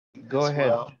Go ahead.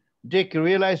 Well. Dick, you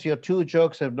realize your two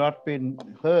jokes have not been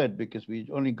heard because we're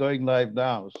only going live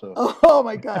now. So. Oh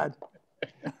my God.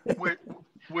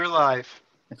 We're live.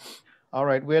 All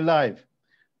right, we're live.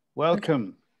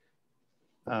 Welcome.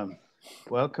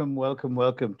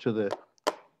 Welcome to the,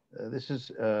 this is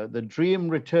the dream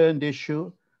returned issue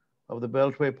of the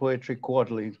Beltway Poetry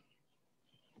Quarterly.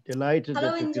 Delighted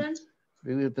Hello, that you Indran. could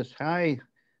be with us. Hi.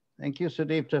 Thank you,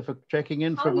 Sudipta, for checking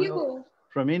in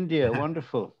from India.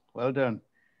 Wonderful. Well done.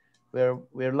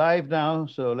 We're live now,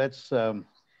 so let's,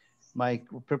 my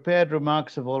prepared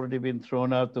remarks have already been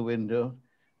thrown out the window.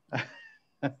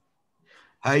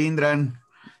 Hi, Indran.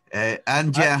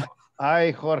 Anya.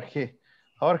 Hi, Jorge.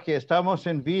 Jorge, estamos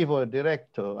en vivo,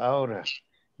 directo, ahora.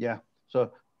 Yeah,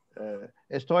 so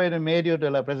estoy en el medio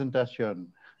de la presentación.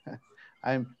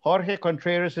 Jorge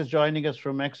Contreras is joining us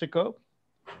from Mexico,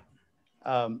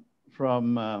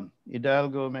 from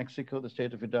Hidalgo, Mexico, the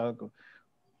state of Hidalgo.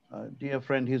 Dear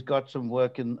friend, he's got some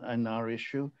work in our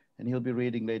issue, and he'll be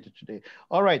reading later today.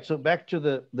 All right, so back to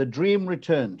the dream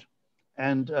returned.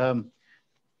 And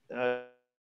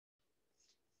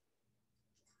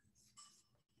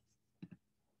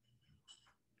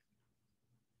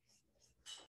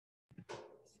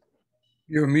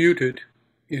you're muted,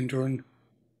 Indran.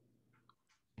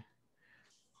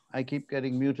 I keep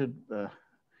getting muted by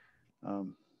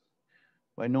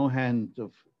no hand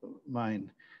of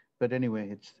mine. But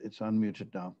anyway, it's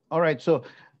unmuted now. All right, so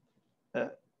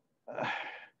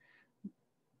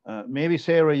maybe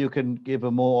Sara, you can give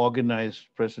a more organized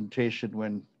presentation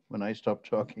when I stop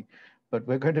talking. But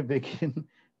we're going to begin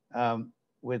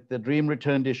with the dream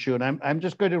returned issue, and I'm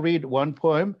just going to read one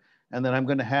poem, and then I'm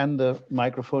going to hand the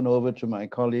microphone over to my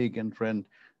colleague and friend,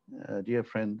 dear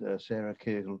friend Sara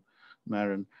Cahill,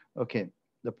 Marron. Okay,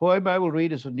 the poem I will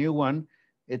read is a new one.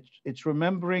 It's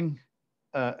remembering.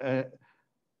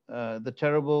 The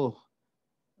terrible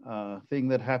thing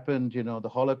that happened, you know, the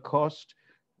Holocaust,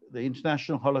 the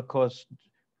International Holocaust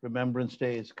Remembrance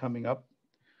Day is coming up.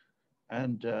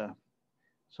 And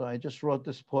so I just wrote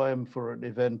this poem for an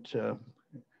event.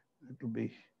 It will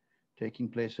be taking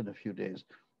place in a few days.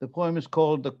 The poem is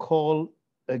called The Call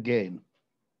Again.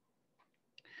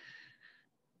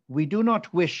 We do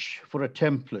not wish for a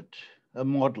template, a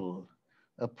model,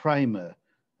 a primer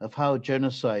of how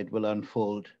genocide will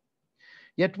unfold.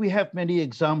 Yet we have many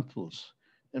examples,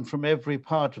 and from every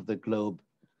part of the globe,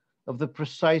 of the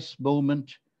precise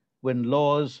moment when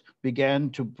laws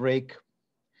began to break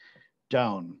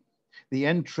down, the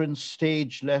entrance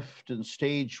stage left and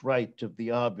stage right of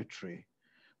the arbitrary,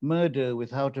 murder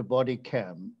without a body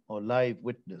cam or live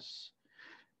witness.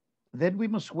 Then we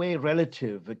must weigh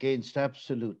relative against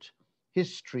absolute,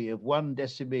 history of one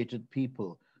decimated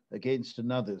people against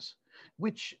another's.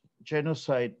 Which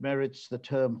genocide merits the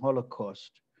term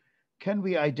Holocaust? Can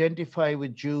we identify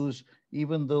with Jews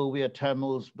even though we are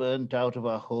Tamils burnt out of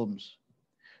our homes?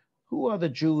 Who are the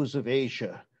Jews of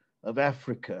Asia, of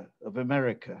Africa, of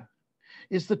America?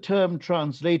 Is the term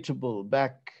translatable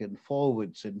back and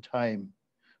forwards in time?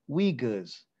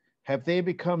 Uyghurs, have they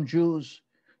become Jews?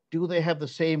 Do they have the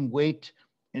same weight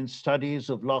in studies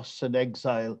of loss and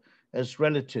exile as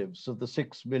relatives of the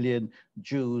 6 million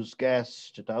Jews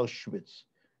gassed at Auschwitz,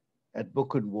 at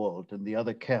Buchenwald and the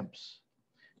other camps?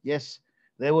 Yes,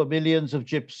 there were millions of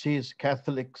gypsies,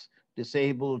 Catholics,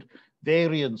 disabled,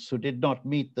 variants who did not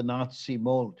meet the Nazi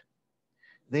mold.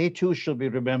 They too shall be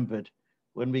remembered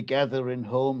when we gather in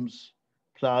homes,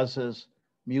 plazas,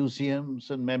 museums,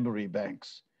 and memory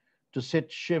banks, to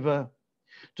sit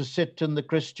in the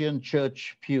Christian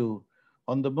church pew,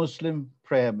 on the Muslim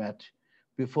prayer mat,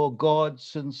 before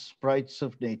gods and sprites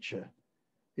of nature,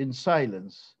 in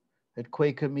silence at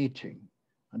Quaker meeting,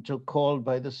 until called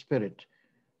by the Spirit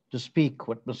to speak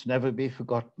what must never be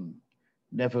forgotten,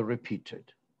 never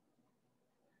repeated.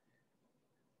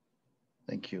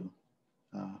 Thank you.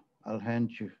 I'll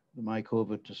hand you the mic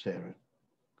over to Sara.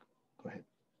 Go ahead.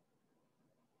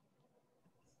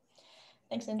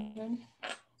 Thanks, Indran.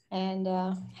 And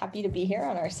happy to be here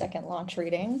on our second launch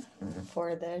reading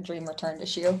for the Dream Returned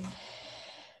issue,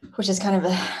 which is kind of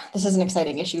this is an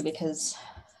exciting issue because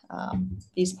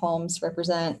these poems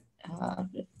represent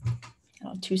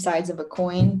two sides of a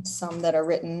coin, some that are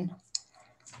written,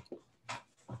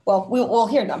 well, we'll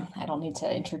hear them. I don't need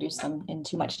to introduce them in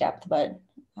too much depth, but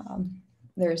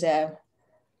there's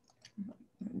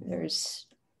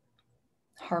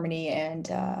harmony and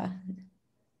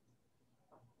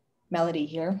melody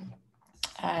here.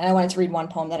 And I wanted to read one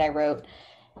poem that I wrote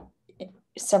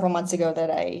several months ago that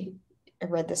I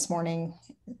read this morning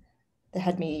that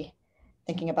had me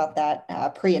thinking about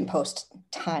that pre and post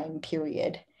time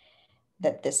period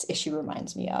that this issue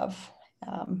reminds me of.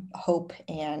 hope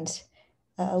and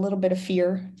a little bit of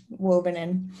fear woven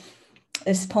in.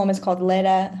 This poem is called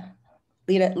Leda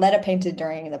painted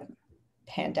during the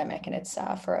pandemic, and it's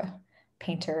for a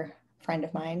painter friend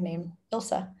of mine named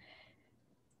Ilsa.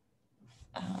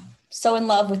 So in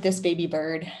love with this baby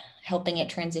bird, helping it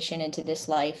transition into this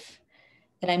life,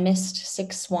 that I missed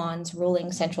 6 swans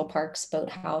ruling Central Park's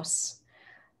boathouse,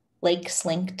 lake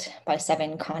slinked by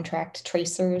 7 contract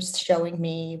tracers showing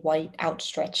me white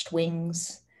outstretched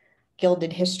wings,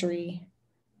 gilded history,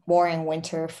 warring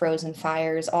winter, frozen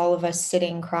fires, all of us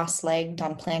sitting cross-legged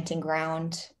on planting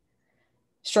ground,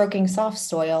 stroking soft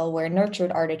soil where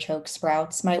nurtured artichoke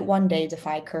sprouts might one day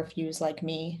defy curfews like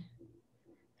me.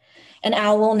 An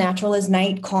owl, natural as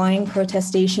night, cawing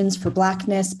protestations for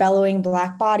blackness, bellowing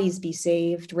black bodies be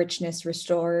saved, richness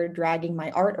restored, dragging my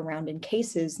art around in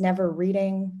cases, never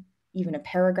reading even a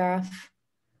paragraph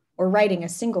or writing a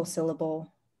single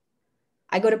syllable.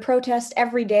 I go to protest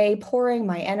every day, pouring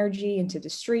my energy into the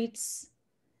streets,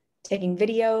 taking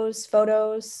videos,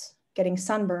 photos, getting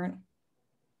sunburnt,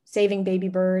 saving baby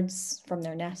birds from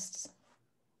their nests.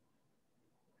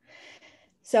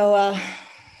 So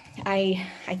I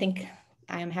think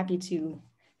I am happy to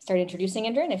start introducing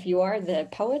Indran if you are the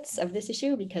poets of this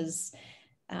issue, because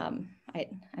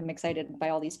I'm excited by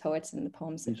all these poets and the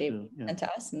poems that they've sent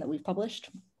to us and that we've published.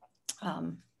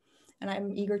 And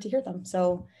I'm eager to hear them.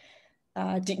 So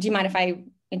do you mind if I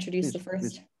introduce the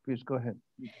first? Please go ahead.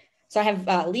 So I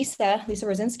have Lisa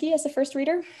Rosinsky as the first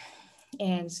reader,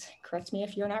 and correct me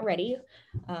if you're not ready.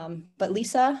 But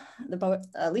Lisa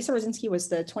Rosinsky was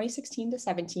the 2016 to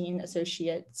 17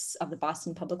 Associates of the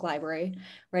Boston Public Library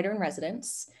Writer in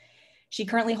Residence. She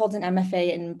currently holds an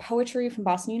MFA in poetry from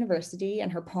Boston University,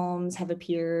 and her poems have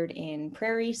appeared in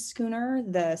Prairie Schooner,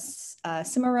 the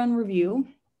Cimarron Review.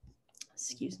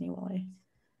 Excuse me while I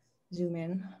zoom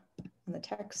in on the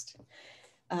text.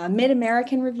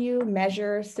 Mid-American Review,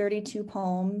 Measure, 32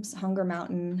 Poems, Hunger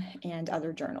Mountain, and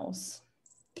other journals.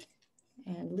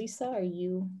 And Lisa, are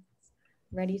you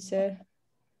ready to?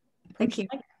 Thank you.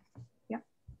 Yeah.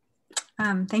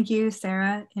 Thank you,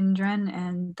 Sara, Indran,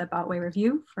 and the Beltway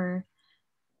Review for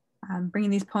bringing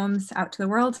these poems out to the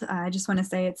world. I just want to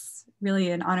say it's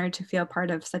really an honor to feel part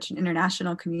of such an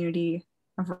international community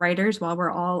of writers while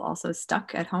we're all also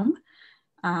stuck at home.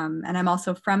 And I'm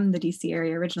also from the DC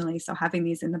area originally, so having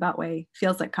these in the Beltway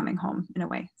feels like coming home in a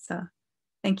way. So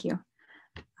thank you.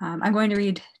 I'm going to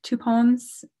read 2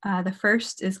 poems. The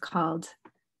first is called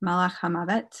Malach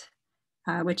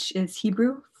HaMavet, which is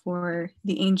Hebrew for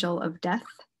the angel of death.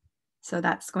 So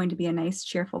that's going to be a nice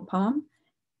cheerful poem.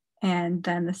 And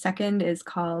then the second is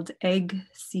called Egg,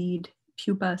 Seed,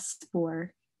 Pupa,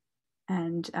 Spore.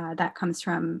 And that comes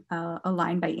from a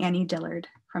line by Annie Dillard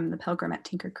from The Pilgrim at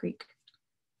Tinker Creek.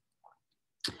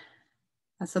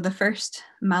 So the first,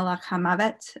 Malach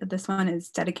HaMavet, this one is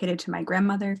dedicated to my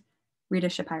grandmother, Rita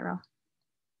Shapiro.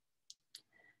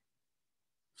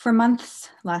 For months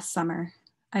last summer,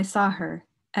 I saw her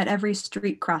at every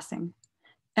street crossing,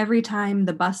 every time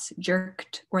the bus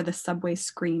jerked or the subway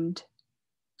screamed.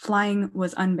 Flying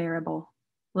was unbearable,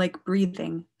 like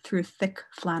breathing through thick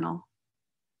flannel.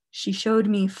 She showed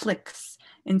me flicks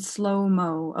in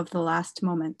slow-mo of the last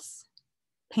moments.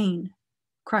 Pain,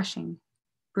 crushing,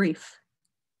 brief.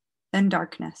 Then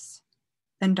darkness,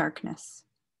 then darkness,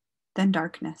 then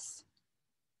darkness.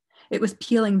 It was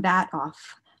peeling that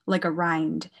off like a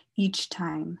rind each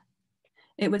time.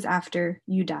 It was after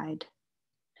you died.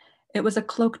 It was a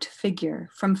cloaked figure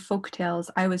from folktales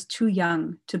I was too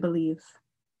young to believe.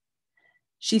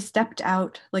 She stepped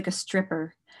out like a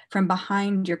stripper from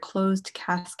behind your closed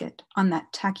casket on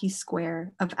that tacky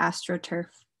square of astroturf,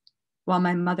 while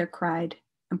my mother cried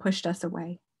and pushed us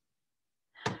away.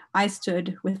 I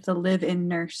stood with the live-in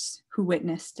nurse who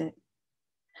witnessed it.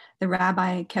 The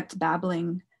rabbi kept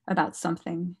babbling about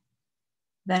something,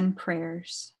 then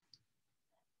prayers.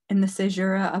 In the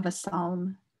caesura of a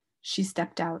psalm, she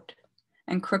stepped out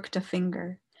and crooked a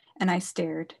finger, and I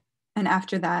stared, and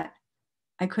after that,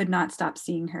 I could not stop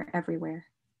seeing her everywhere.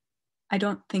 I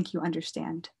don't think you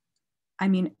understand. I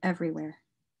mean everywhere.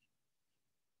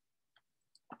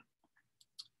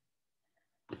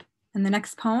 And the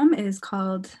next poem is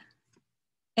called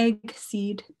Egg,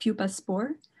 Seed, Pupa,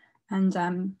 Spore.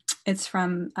 And it's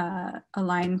from a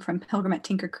line from Pilgrim at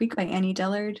Tinker Creek by Annie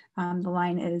Dillard. The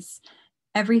line is,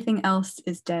 everything else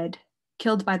is dead,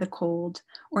 killed by the cold,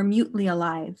 or mutely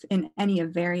alive in any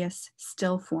of various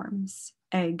still forms.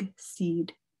 Egg,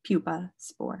 seed, pupa,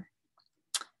 spore.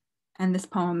 And this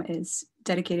poem is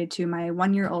dedicated to my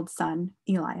 1-year-old son,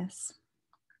 Elias.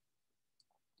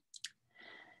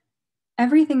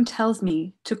 Everything tells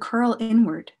me to curl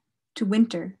inward, to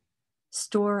winter,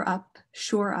 Store up,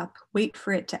 shore up, wait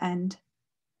for it to end.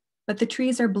 But the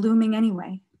trees are blooming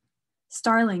anyway.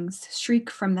 Starlings shriek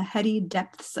from the heady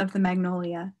depths of the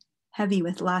magnolia, heavy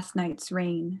with last night's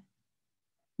rain.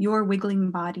 Your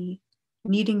wiggling body,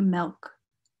 needing milk,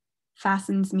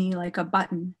 fastens me like a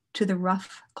button to the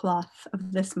rough cloth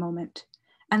of this moment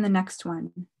and the next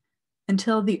one,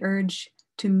 until the urge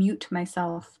to mute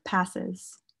myself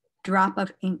passes, drop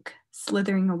of ink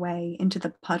slithering away into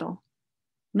the puddle.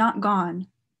 Not gone,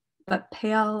 but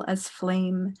pale as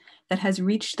flame that has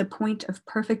reached the point of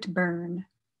perfect burn,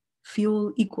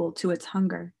 fuel equal to its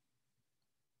hunger.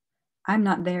 I'm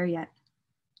not there yet.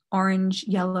 Orange,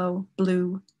 yellow,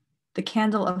 blue, the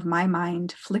candle of my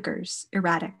mind flickers,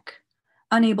 erratic,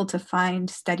 unable to find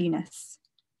steadiness,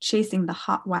 chasing the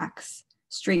hot wax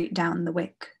straight down the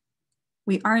wick.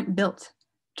 We aren't built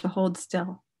to hold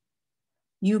still.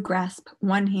 You grasp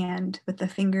one hand with the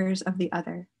fingers of the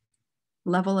other,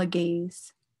 level a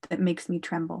gaze that makes me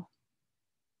tremble.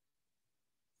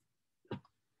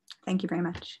 Thank you very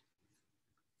much.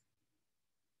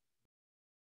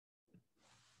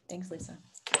 Thanks, Lisa.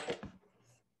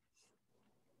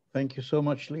 Thank you so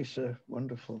much, Lisa.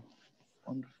 Wonderful,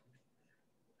 wonderful,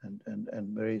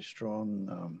 and very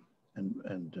strong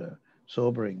and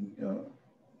sobering. Your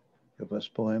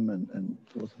first poem and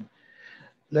both.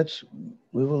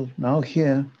 We will now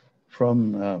hear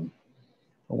from a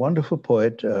wonderful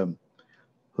poet who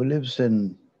lives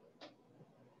in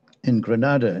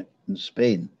Granada in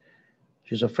Spain.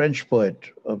 She's a French poet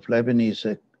of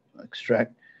Lebanese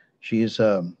extract. She is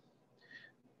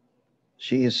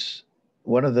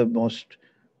one of the most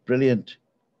brilliant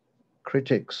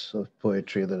critics of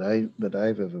poetry that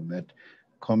I've ever met,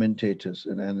 commentators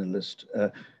and analysts.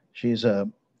 She's a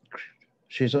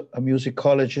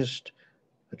musicologist,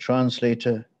 a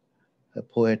translator, a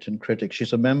poet and critic.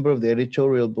 She's a member of the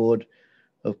editorial board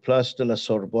of Place de la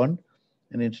Sorbonne,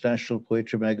 an international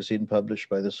poetry magazine published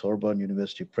by the Sorbonne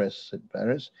University Press in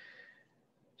Paris.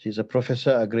 She's a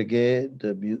professor agrégé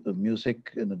of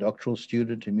music and a doctoral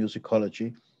student in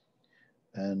musicology.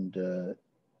 And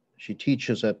she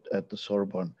teaches at the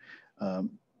Sorbonne.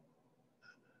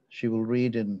 She will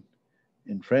read in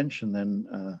French, and then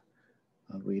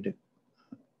I'll read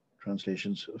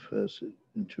translations of hers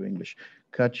into English.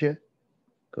 Katia,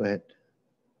 go ahead.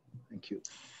 Thank you.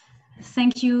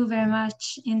 Thank you very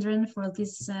much, Indran, for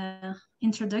this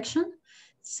introduction.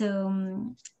 So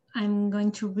I'm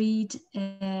going to read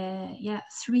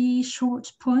 3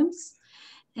 short poems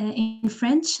in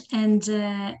French, and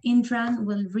Indran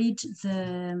will read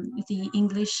the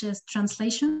English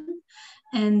translation.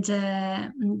 And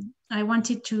I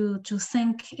wanted to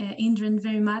thank Indran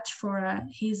very much for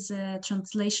his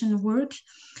translation work.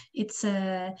 It's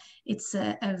a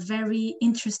very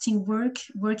interesting work,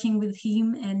 working with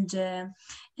him and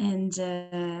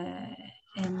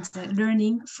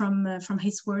learning from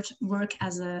his work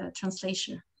as a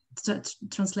translator.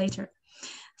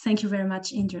 Thank you very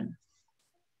much, Indran.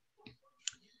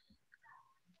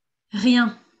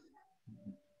 Rien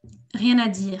à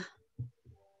dire.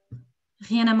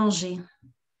 Rien à manger,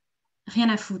 rien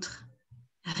à foutre,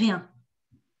 rien.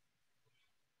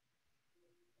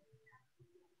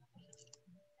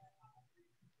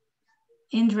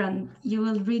 Indran, you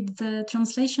will read the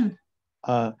translation.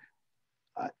 My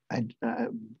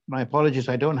apologies,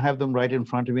 I don't have them right in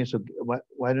front of me, so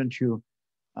why don't you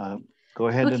go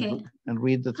ahead and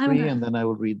read the 3, and then I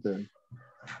will read the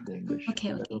English.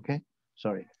 Okay?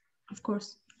 Sorry. Of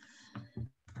course.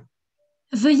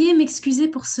 Veuillez m'excuser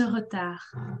pour ce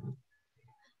retard.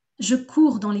 Je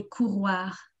cours dans les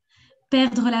couloirs,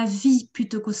 perdre la vie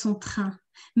plutôt que son train.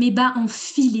 Mes bas ont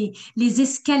filé, les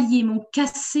escaliers m'ont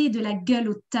cassé de la gueule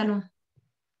au talon.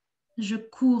 Je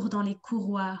cours dans les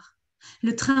couloirs,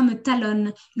 le train me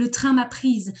talonne, le train m'a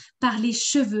prise par les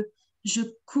cheveux. Je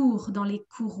cours dans les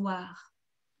couloirs.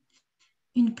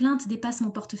 Une plainte dépasse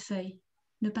mon portefeuille.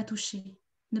 Ne pas toucher.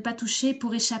 Ne pas toucher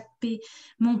pour échapper.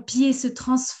 Mon pied se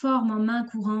transforme en main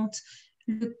courante.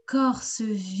 Le corps se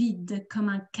vide comme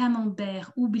un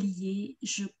camembert oublié.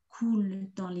 Je coule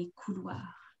dans les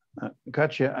couloirs.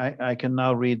 Katia, I can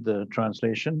now read the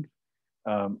translation.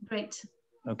 Great.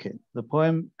 Okay, the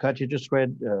poem Katia just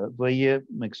read, Veuillez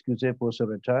m'excuser pour ce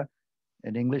retard.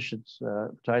 In English, its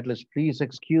title is Please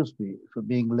Excuse Me for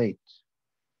Being Late.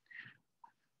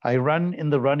 I run in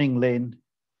the running lane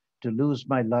to lose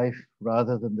my life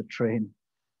rather than the train.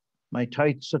 My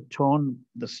tights are torn,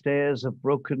 the stairs have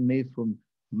broken me from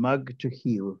mug to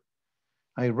heel.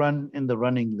 I run in the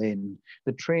running lane.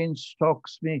 The train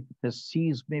stalks me, has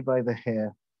seized me by the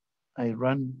hair. I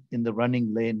run in the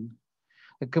running lane.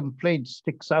 A complaint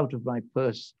sticks out of my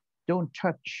purse. Don't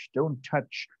touch, don't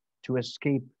touch. To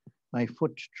escape, my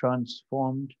foot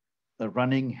transformed, a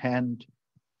running hand.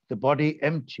 The body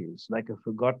empties like a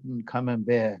forgotten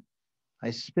camembert.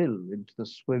 I spill into the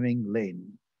swimming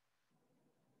lane.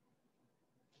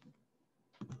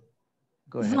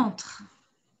 Go ahead. Ventre.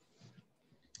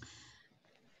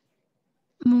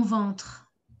 Mon ventre,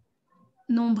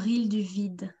 nombril du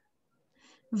vide,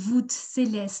 voûte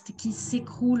céleste qui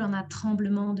s'écroule en un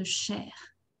tremblement de chair.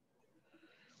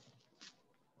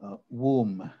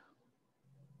 Womb.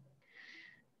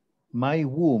 My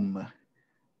womb,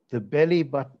 the belly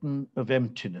button of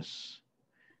emptiness,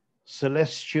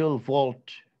 celestial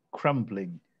vault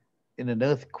crumbling in an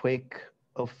earthquake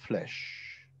of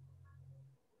flesh.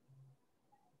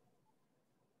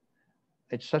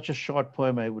 It's such a short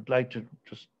poem, I would like to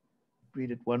just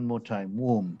read it one more time.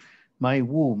 Womb. My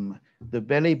womb, the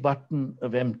belly button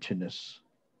of emptiness,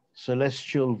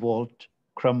 celestial vault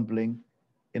crumbling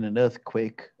in an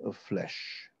earthquake of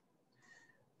flesh.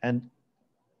 And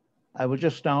I will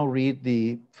just now read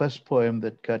the first poem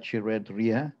that Katia read,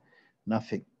 Ria,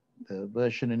 Nothing. The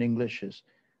version in English is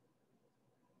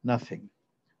nothing,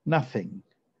 nothing,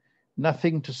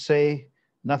 nothing to say,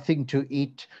 nothing to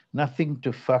eat, nothing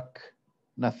to fuck,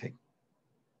 nothing.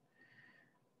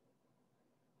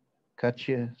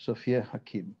 Katia-Sofia,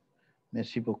 Hakim.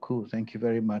 Merci beaucoup. Thank you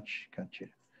very much, Katia.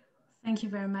 Thank you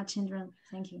very much, Indran.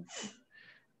 Thank you.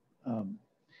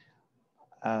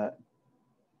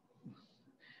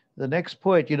 The next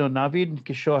poet, you know, Naveen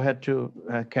Kishore had to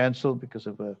cancel because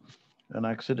of an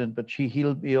accident, but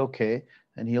he'll be okay,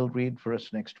 and he'll read for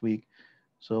us next week.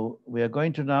 So we are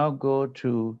going to now go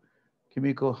to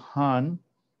Kimiko Hahn.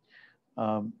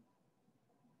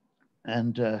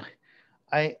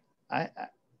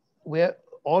 We're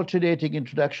alternating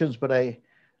introductions, but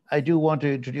I do want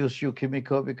to introduce you,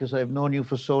 Kimiko, because I've known you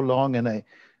for so long, and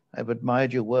I've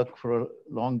admired your work for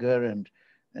longer,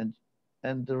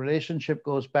 and the relationship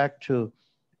goes back to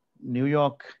New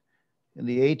York in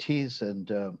the 80s and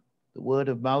the Word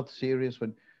of Mouth series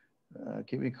when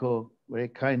Kimiko very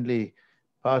kindly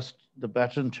passed the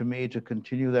baton to me to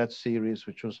continue that series,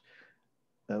 which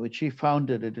she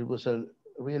founded. It was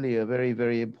really a very,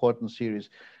 very important series.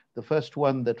 The first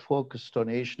one that focused on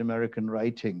Asian American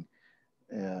writing,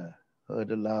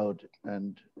 heard aloud,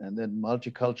 and then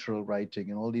multicultural writing,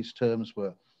 and all these terms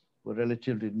were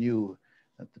relatively new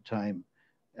at the time.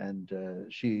 And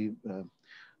she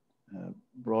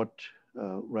brought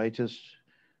writers,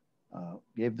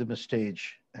 gave them a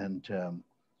stage, and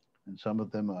some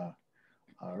of them are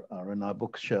in our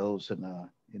bookshelves and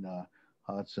in our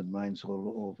hearts and minds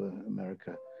all over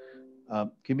America.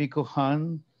 Kimiko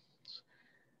Hahn,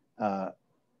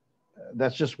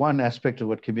 that's just one aspect of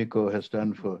what Kimiko has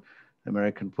done for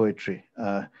American poetry.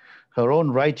 Her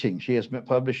own writing, she has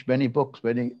published many books,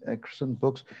 many excellent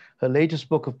books. Her latest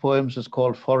book of poems is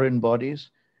called Foreign Bodies,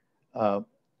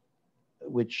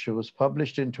 which was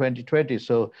published in 2020.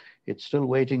 So it's still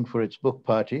waiting for its book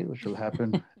party, which will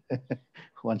happen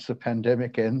once the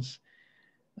pandemic ends.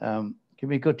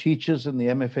 Kimiko teaches in the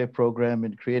MFA program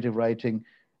in creative writing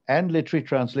and literary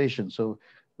translation. So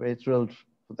very thrilled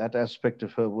for that aspect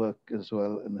of her work as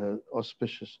well, and her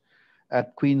auspicious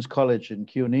at Queen's College in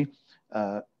CUNY.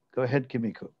 Go ahead,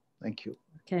 Kimiko. Thank you.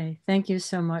 Okay, thank you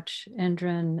so much,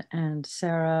 Indran and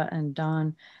Sara and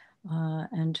Don,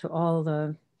 and to all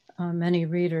the many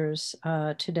readers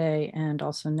today and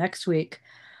also next week.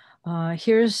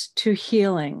 Here's to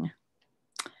healing.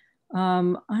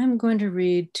 I'm going to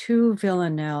read two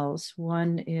villanelles.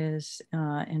 One is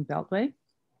in Beltway.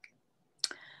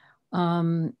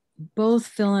 Both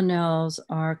villanelles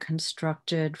are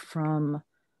constructed from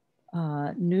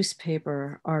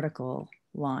newspaper article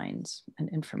lines and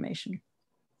information.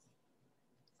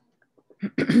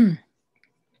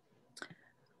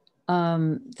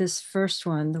 This first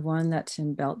one, the one that's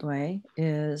in Beltway,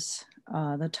 is,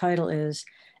 the title is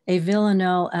A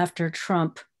Villanelle After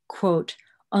Trump, quote,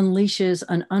 unleashes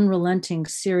an unrelenting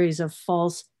series of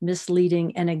false,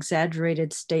 misleading, and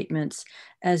exaggerated statements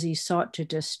as he sought to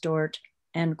distort,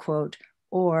 end quote,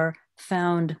 or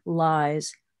found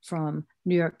lies from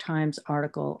New York Times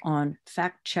article on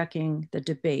fact-checking the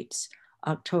debates,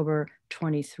 October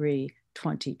 23,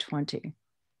 2020.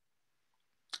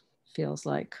 Feels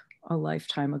like a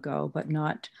lifetime ago, but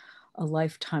not a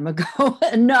lifetime ago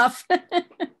enough.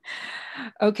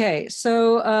 Okay,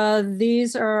 so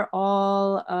these are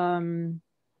all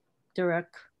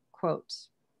direct quotes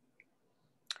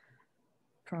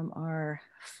from our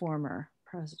former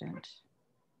president.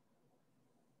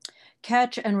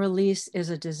 Catch and release is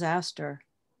a disaster.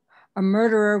 A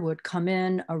murderer would come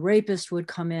in, a rapist would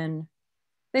come in.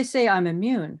 They say I'm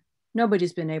immune.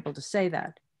 Nobody's been able to say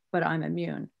that, but I'm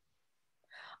immune.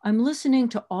 I'm listening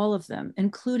to all of them,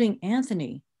 including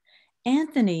Anthony.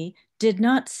 Anthony did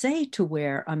not say to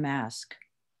wear a mask.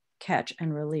 Catch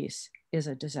and release is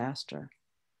a disaster.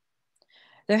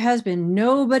 There has been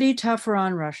nobody tougher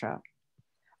on Russia.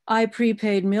 I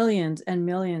prepaid millions and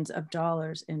millions of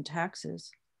dollars in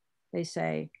taxes. They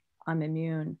say, I'm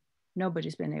immune.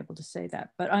 Nobody's been able to say that,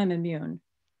 but I'm immune.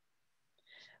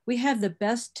 We have the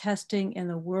best testing in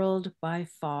the world by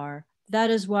far. That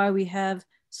is why we have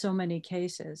so many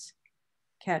cases.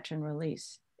 Catch and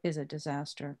release is a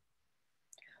disaster.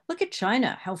 Look at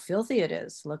China, how filthy it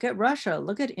is. Look at Russia,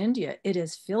 look at India. It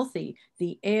is filthy.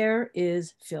 The air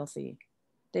is filthy.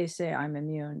 They say I'm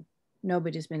immune.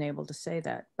 Nobody's been able to say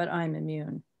that, but I'm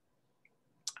immune.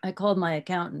 I called my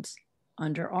accountants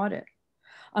under audit.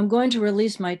 I'm going to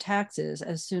release my taxes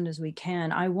as soon as we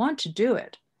can. I want to do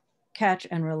it. Catch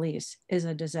and release is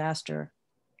a disaster,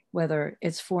 whether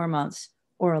it's 4 months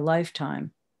or a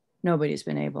lifetime. Nobody's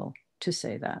been able to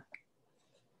say that.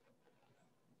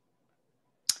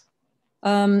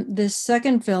 This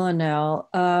second villanelle,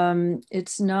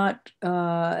 it's not,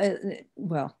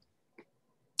 well,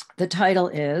 the title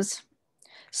is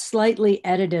slightly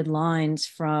edited lines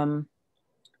from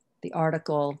the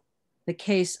article, The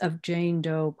Case of Jane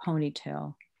Doe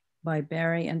Ponytail by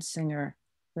Barry and Singer,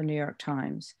 the New York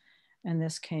Times. And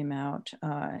this came out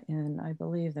in, I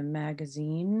believe, the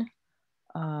magazine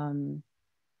about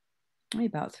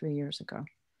 3 years ago.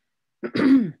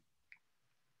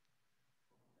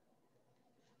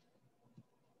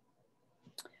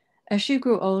 As she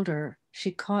grew older,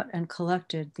 she caught and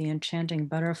collected the enchanting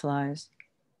butterflies,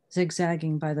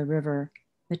 zigzagging by the river,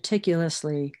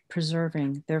 meticulously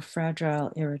preserving their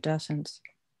fragile iridescence.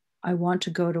 I want to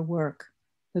go to work,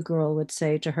 the girl would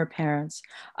say to her parents.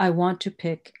 I want to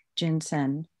pick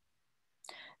ginseng.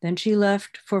 Then she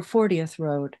left for 40th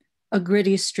Road, a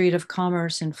gritty street of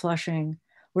commerce in Flushing,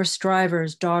 where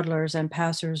strivers, dawdlers, and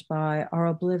passers-by are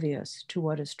oblivious to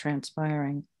what is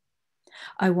transpiring.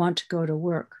 I want to go to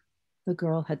work, the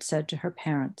girl had said to her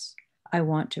parents. I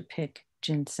want to pick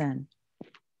ginseng.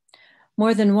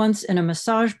 More than once in a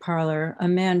massage parlor, a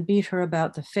man beat her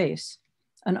about the face.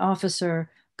 An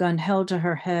officer, gun held to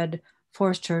her head,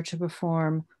 forced her to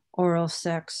perform oral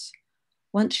sex.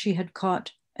 Once she had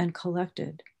caught and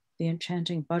collected the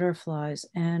enchanting butterflies,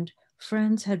 and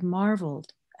friends had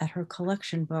marveled at her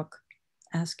collection book,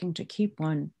 asking to keep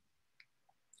one.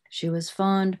 She was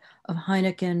fond of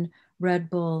Heineken,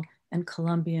 Red Bull, and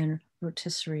Colombian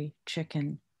rotisserie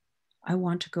chicken. I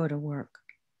want to go to work,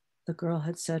 the girl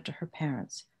had said to her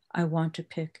parents. I want to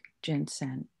pick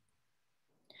ginseng.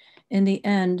 In the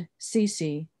end,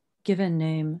 Cece, given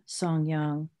name Song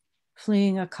Yang,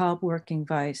 fleeing a cop working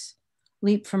vice,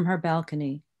 leaped from her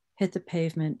balcony, hit the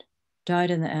pavement,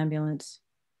 died in the ambulance.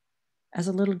 As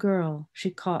a little girl, she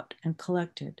caught and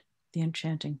collected the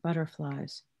enchanting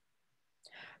butterflies.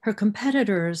 Her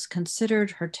competitors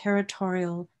considered her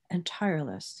territorial and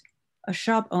tireless. A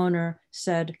shop owner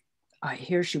said, I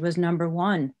hear she was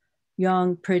 #1,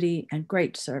 young, pretty, and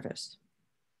great service.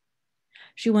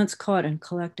 She once caught and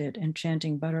collected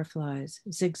enchanting butterflies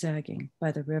zigzagging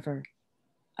by the river.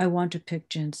 I want to pick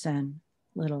ginseng,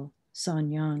 little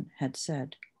Son Yang had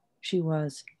said. She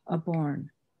was a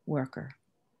born worker.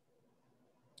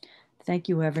 Thank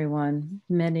you, everyone.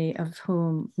 Many of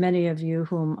you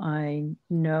whom I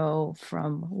know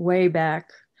from way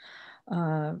back,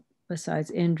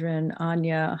 besides Indran,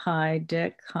 Anya, hi,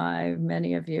 Dick, hi,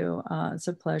 many of you. It's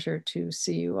a pleasure to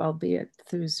see you, albeit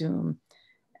through Zoom,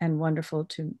 and wonderful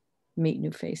to meet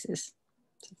new faces.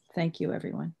 So thank you,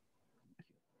 everyone.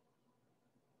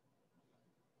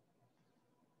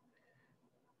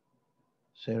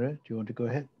 Sara, do you want to go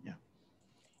ahead? Yeah.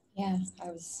 Yeah, I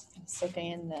was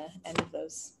soaking in the end of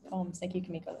those poems. Thank you,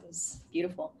 Kimiko. That was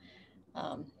beautiful.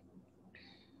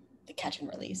 The catch and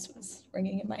release was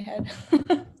ringing in my head.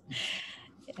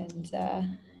 And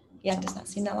yeah, it does not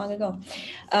seem that long ago.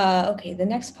 Okay, the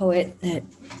next poet that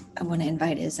I want to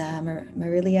invite is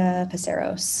Marilia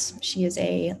Peceros. She is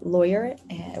a lawyer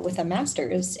with a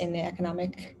master's in the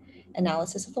economic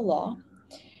analysis of the law.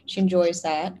 She enjoys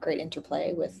that great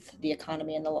interplay with the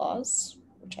economy and the laws,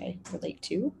 which I relate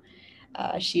to.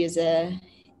 She's a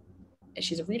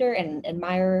reader and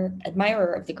admirer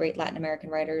of the great Latin American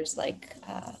writers like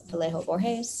Vallejo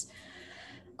Borges,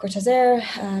 Cortázar,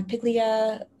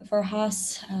 Piglia,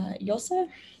 Vargas Llosa,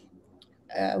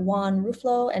 Juan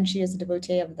Ruflo, and she is a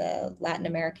devotee of the Latin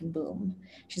American boom.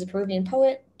 She's a Peruvian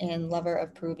poet and lover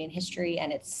of Peruvian history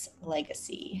and its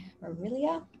legacy.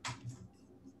 Marilia?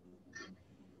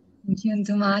 Thank you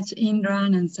so much,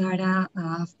 Indran and Sara,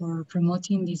 for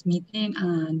promoting this meeting,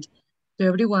 and to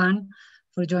everyone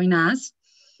for joining us.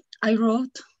 I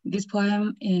wrote this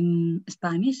poem in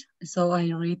Spanish, so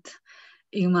I read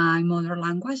in my mother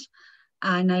language,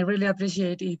 and I really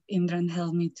appreciate if Indran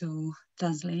helped me to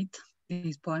translate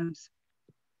these poems.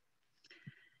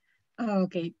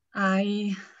 Okay,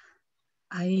 I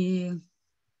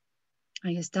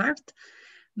start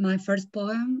my first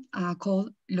poem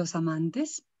called Los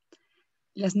Amantes.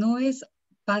 Las nubes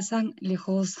pasan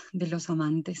lejos de los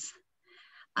amantes.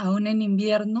 Aún en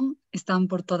invierno están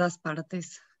por todas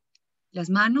partes. Las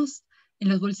manos en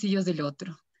los bolsillos del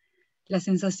otro. La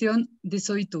sensación de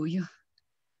soy tuyo.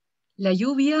 La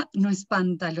lluvia no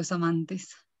espanta a los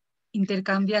amantes.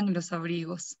 Intercambian los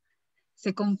abrigos.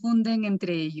 Se confunden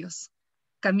entre ellos.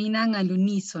 Caminan al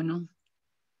unísono.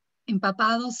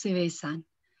 Empapados se besan.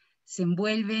 Se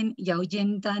envuelven y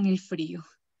ahuyentan el frío.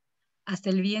 Hasta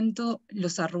el viento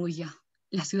los arrulla.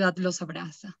 La ciudad los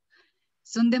abraza.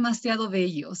 Son demasiado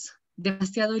bellos,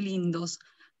 demasiado lindos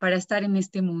para estar en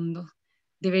este mundo.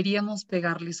 Deberíamos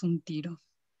pegarles un tiro.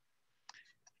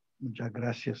 Muchas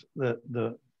gracias.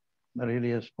 The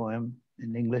Marilia's poem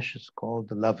in English is called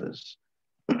The Lovers.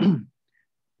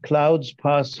 Clouds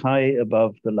pass high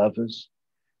above the lovers,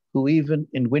 who even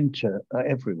in winter are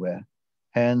everywhere,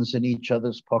 hands in each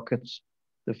other's pockets,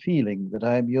 the feeling that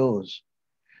I am yours.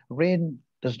 Rain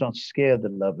does not scare the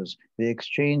lovers. They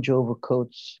exchange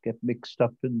overcoats, get mixed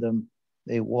up in them.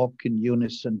 They walk in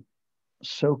unison.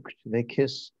 Soaked, they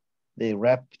kiss. They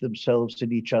wrap themselves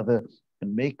in each other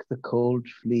and make the cold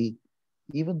flee.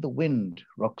 Even the wind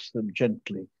rocks them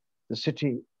gently. The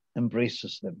city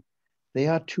embraces them. They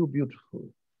are too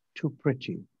beautiful, too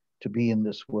pretty to be in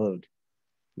this world.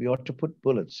 We ought to put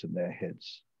bullets in their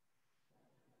heads.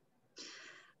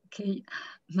 Okay,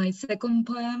 my second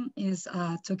poem is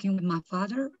talking with my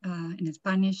father, in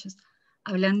Spanish,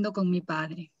 hablando con mi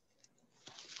padre.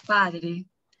 Padre,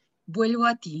 vuelvo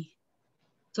a ti.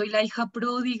 Soy la hija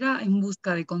pródiga en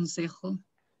busca de consejo.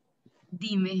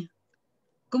 Dime,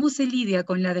 ¿cómo se lidia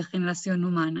con la degeneración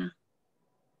humana?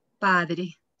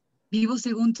 Padre, vivo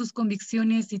según tus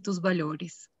convicciones y tus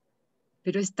valores,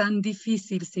 pero es tan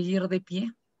difícil seguir de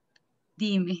pie.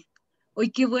 Dime,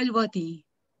 hoy que vuelvo a ti,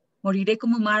 ¿moriré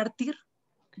como mártir?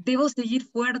 ¿Debo seguir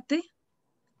fuerte?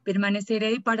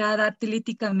 Permaneceré parada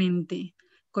atléticamente,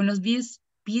 con los pies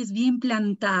bien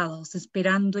plantados,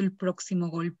 esperando el próximo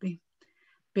golpe.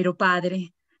 Pero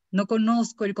padre, no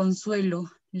conozco el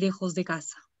consuelo lejos de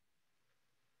casa.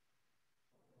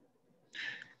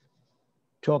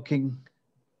 Talking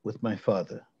with my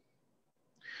father.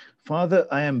 Father,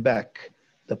 I am back,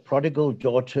 the prodigal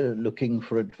daughter looking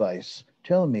for advice.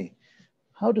 Tell me,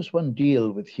 how does one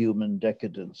deal with human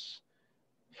decadence?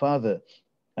 Father,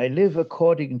 I live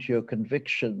according to your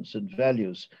convictions and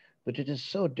values, but it is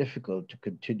so difficult to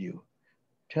continue.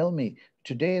 Tell me,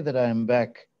 today that I am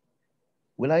back,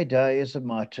 will I die as a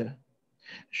martyr?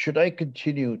 Should I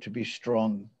continue to be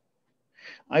strong?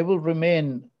 I will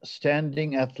remain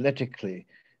standing athletically,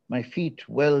 my feet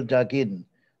well dug in,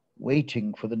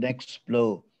 waiting for the next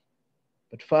blow.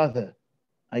 But Father,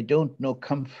 I don't know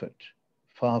comfort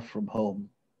far from home.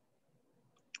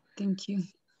 Thank you.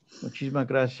 Muchísimas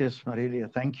gracias, Marilia.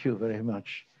 Thank you very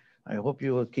much. I hope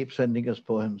you will keep sending us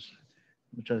poems.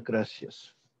 Muchas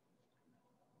gracias.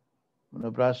 Un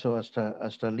abrazo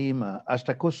hasta Lima,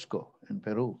 hasta Cusco in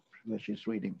Peru, where she's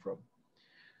reading from.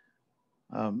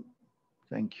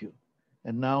 Thank you.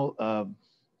 And now,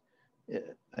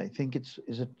 I think is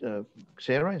it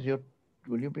Sara?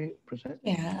 Will you be present?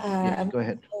 Yeah. Yes, go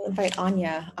ahead. I'll invite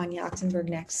Anya Achtenberg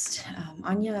next.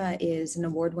 Anya is an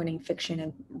award-winning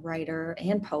fiction writer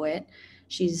and poet.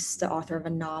 She's the author of a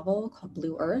novel called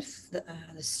Blue Earth,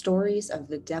 the stories of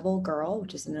the Devil Girl,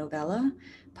 which is a novella,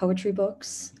 poetry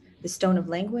books, The Stone of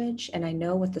Language, and I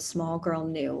Know What the Small Girl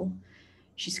Knew.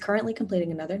 She's currently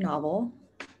completing another novel,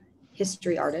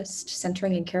 History Artist,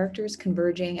 centering in characters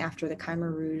converging after the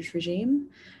Khmer Rouge regime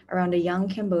around a young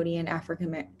Cambodian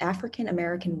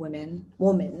African-American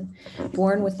woman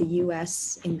born with the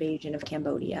US invasion of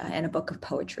Cambodia, and a book of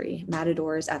poetry,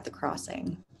 Matadors at the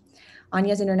Crossing.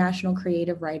 Anya's international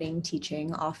creative writing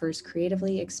teaching offers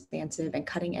creatively expansive and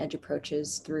cutting-edge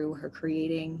approaches through her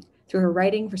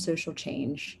writing for social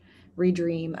change,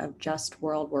 Redream of Just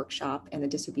World Workshop, and the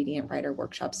Disobedient Writer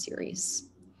Workshop series.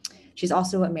 She's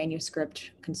also a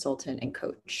manuscript consultant and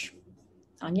coach.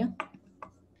 Anya?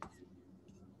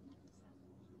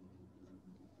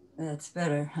 That's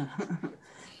better.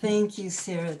 Thank you,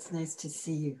 Sara. It's nice to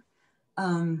see you.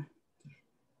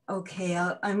 Okay,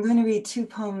 I'm going to read two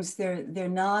poems. They're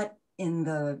not in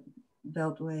the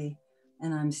Beltway,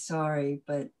 and I'm sorry,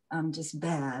 but I'm just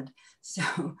bad.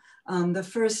 So the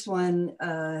first one,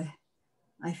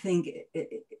 I think,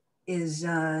 is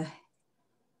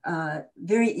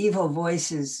very evil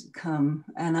voices come,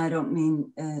 and I don't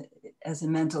mean as a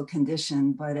mental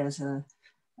condition, but as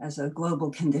a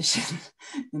global condition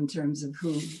in terms of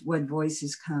what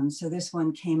voices come. So this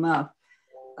one came up.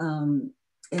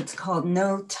 It's called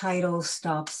No Title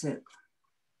Stops It.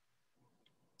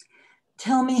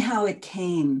 Tell me how it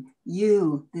came,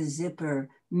 you, the zipper,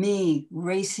 me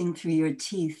racing through your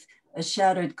teeth, a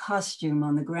shattered costume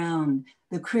on the ground,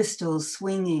 the crystals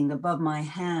swinging above my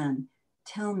hand.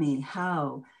 Tell me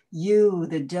how, you,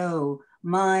 the dough,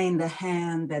 mine, the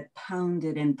hand that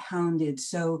pounded and pounded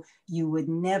so you would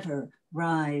never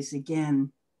rise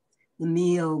again. The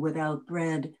meal without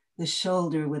bread, the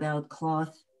shoulder without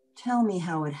cloth. Tell me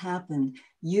how it happened,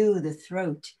 you, the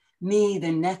throat, me,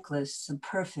 the necklace, a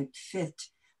perfect fit,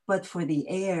 but for the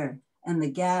air and the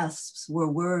gasps were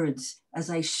words as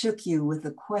I shook you with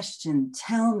a question.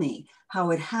 Tell me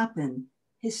how it happened.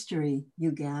 History,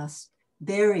 you gasped,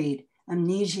 buried,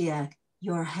 amnesiac,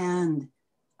 your hand.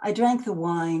 I drank the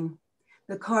wine,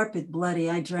 the carpet bloody,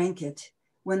 I drank it.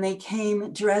 When they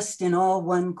came dressed in all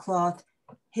one cloth,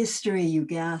 history, you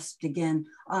gasped again.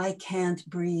 I can't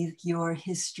breathe your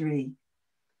history.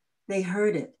 They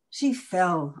heard it. She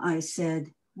fell, I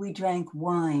said. We drank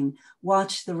wine,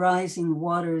 watched the rising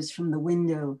waters from the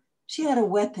window. She had a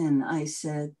weapon, I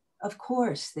said. Of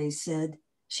course, they said.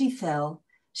 She fell.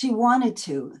 She wanted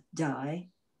to die,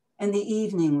 and the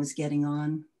evening was getting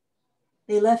on.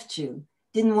 They left you,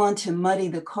 didn't want to muddy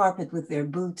the carpet with their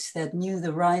boots that knew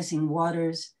the rising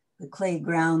waters, the clay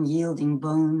ground yielding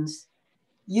bones.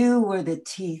 You were the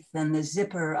teeth and the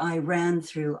zipper I ran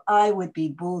through. I would be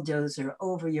bulldozer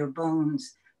over your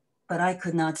bones, but I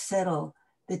could not settle.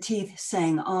 The teeth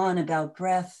sang on about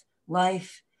breath,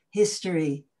 life,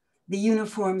 history. The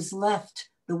uniforms left.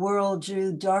 The world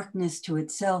drew darkness to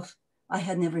itself. I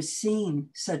had never seen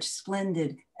such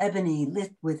splendid ebony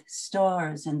lit with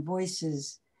stars and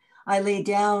voices. I lay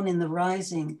down in the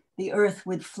rising. The earth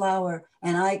would flower,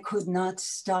 and I could not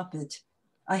stop it.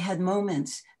 I had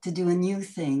moments to do a new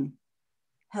thing.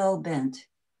 Hell-bent,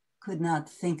 could not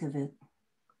think of it.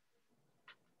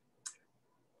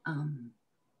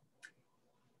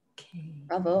 Okay.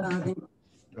 Bravo.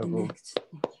 The next,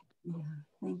 yeah,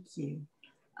 thank you.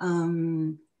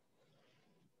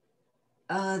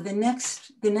 The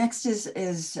next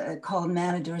is called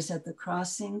Matadors at the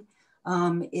Crossing.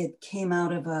 It came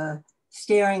out of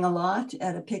staring a lot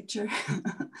at a picture,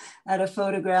 at a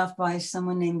photograph by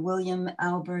someone named William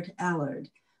Albert Allard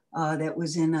that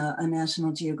was in a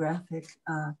National Geographic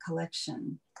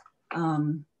collection.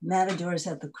 Matadors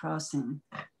at the Crossing.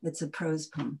 It's a prose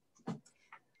poem.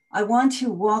 I want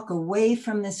to walk away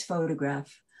from this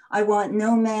photograph. I want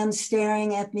no man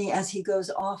staring at me as he goes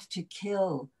off to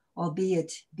kill,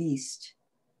 albeit beast.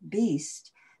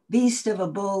 Beast. Beast of a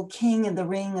bull, king in the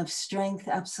ring of strength,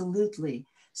 absolutely.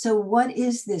 So what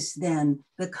is this then,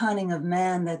 the cunning of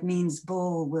man that means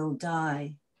bull will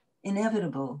die?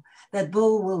 Inevitable, that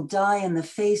bull will die in the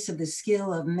face of the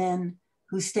skill of men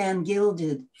who stand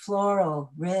gilded,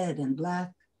 floral, red and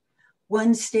black.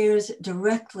 One stares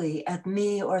directly at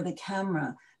me or the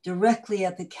camera, directly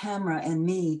at the camera and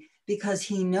me, because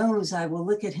he knows I will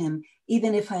look at him,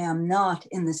 even if I am not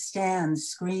in the stands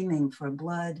screaming for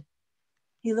blood.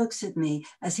 He looks at me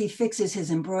as he fixes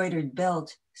his embroidered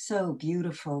belt. So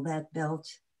beautiful, that belt.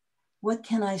 What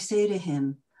can I say to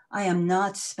him? I am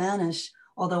not Spanish,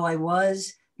 although I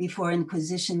was before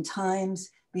Inquisition times,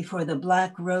 before the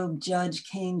black-robed judge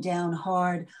came down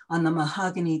hard on the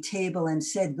mahogany table and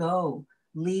said, go,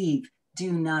 leave,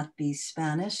 do not be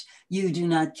Spanish. You do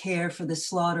not care for the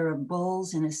slaughter of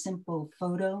bulls in a simple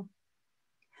photo.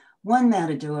 One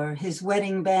matador, his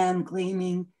wedding band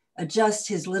gleaming, adjusts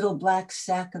his little black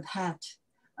sack of hat.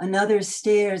 Another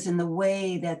stares in the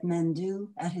way that men do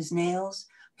at his nails,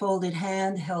 folded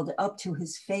hand held up to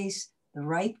his face, the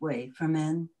right way for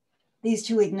men. These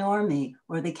two ignore me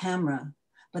or the camera,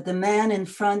 but the man in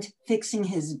front fixing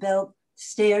his belt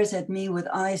stares at me with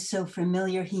eyes so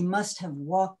familiar he must have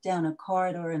walked down a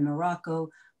corridor in Morocco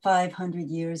 500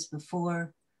 years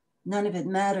before. None of it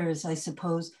matters, I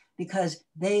suppose, because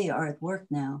they are at work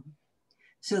now.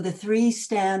 So the three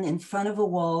stand in front of a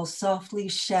wall, softly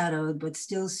shadowed, but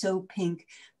still so pink,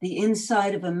 the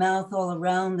inside of a mouth all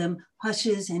around them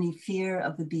hushes any fear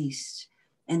of the beast.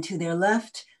 And to their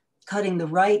left, cutting the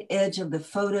right edge of the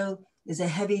photo, is a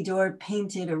heavy door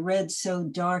painted a red so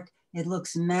dark it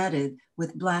looks matted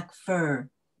with black fur.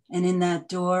 And in that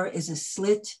door is a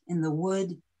slit in the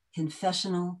wood,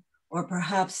 confessional, or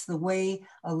perhaps the way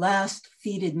a last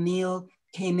feeded meal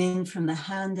came in from the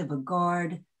hand of a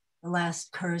guard, a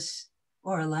last curse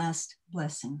or a last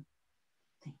blessing.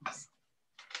 Thanks.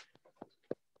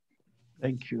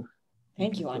 Thank you.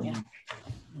 Thank you, Anya.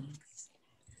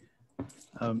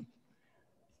 The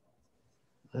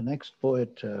next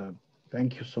poet,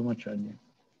 thank you so much, Anya.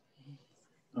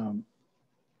 I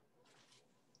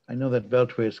know that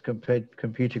Beltway is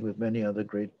competing with many other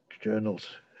great journals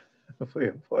for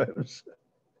your poems.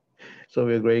 So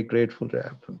we're very grateful to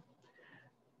have them.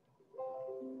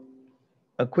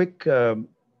 A quick,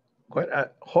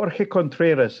 Jorge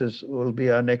Contreras will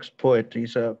be our next poet.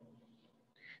 He's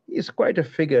quite a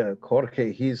figure,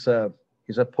 Jorge. He's a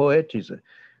poet. He's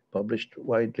published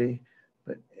widely,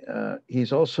 but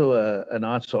he's also an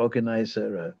arts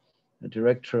organizer, a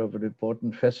director of an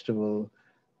important festival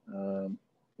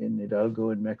in Hidalgo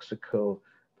in Mexico,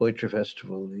 Poetry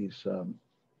Festival.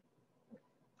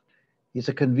 He's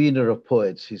a convener of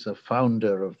poets. He's a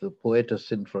founder of the Poetas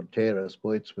Sin Fronteras,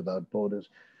 Poets Without Borders,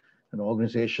 an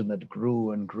organization that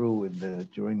grew and grew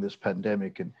during this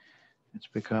pandemic, and it's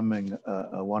becoming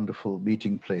a wonderful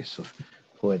meeting place of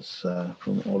poets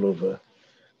from all over.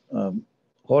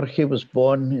 Jorge was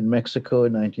born in Mexico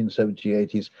in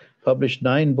 1978. He's published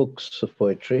 9 books of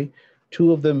poetry,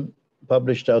 2 of them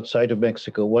published outside of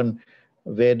Mexico. One,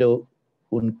 Vedo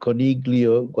un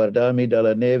coniglio guardami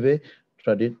dalla neve,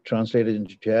 translated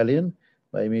into Italian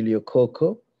by Emilio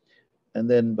Coco, and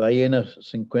then Ballena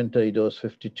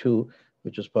 52,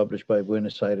 which was published by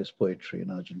Buenos Aires Poetry in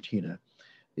Argentina.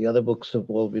 The other books have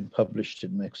all been published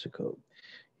in Mexico.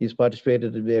 He's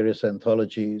participated in various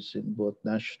anthologies in both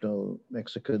national,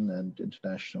 Mexican, and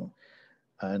international.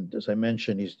 And as I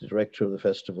mentioned, he's the director of the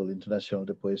Festival Internacional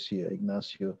de Poesía,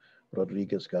 Ignacio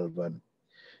Rodriguez Galvan.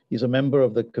 He's a member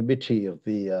of the committee of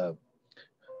the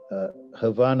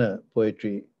Havana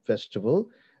Poetry Festival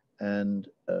and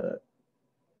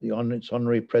its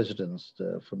honorary presidents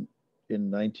in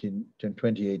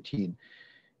 2018.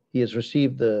 He has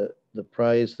received the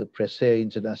prize, the Prese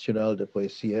Internacional de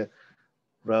Poesía,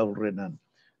 Raúl Renan.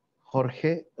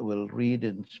 Jorge will read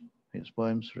his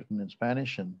poems written in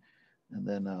Spanish, and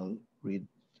then I'll read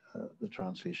the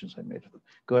translations I made of them.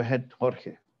 Go ahead,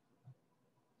 Jorge.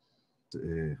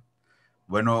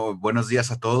 Bueno, buenos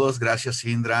días a todos. Gracias,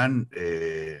 Indran,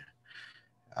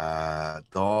 a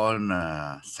Don,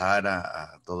 a Sara,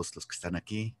 a todos los que están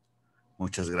aquí.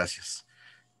 Muchas gracias.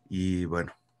 Y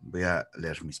bueno, voy a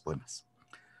leer mis poemas.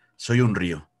 Soy un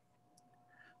río.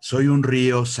 Soy un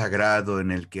río sagrado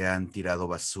en el que han tirado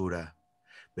basura.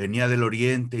 Venía del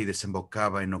oriente y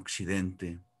desembocaba en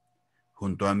occidente.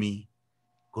 Junto a mí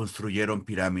construyeron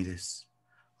pirámides.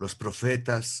 Los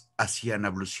profetas hacían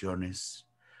abluciones.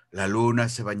 La luna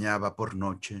se bañaba por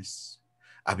noches.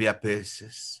 Había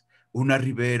peces, una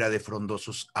ribera de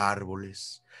frondosos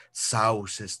árboles.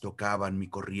 Sauces tocaban mi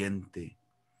corriente.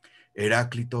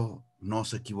 Heráclito no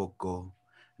se equivocó.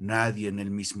 Nadie en el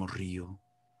mismo río.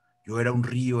 Yo era un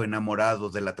río enamorado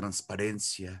de la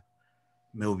transparencia.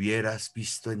 Me hubieras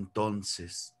visto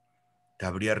entonces. Te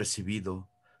habría recibido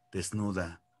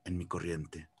desnuda en mi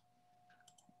corriente.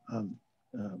 I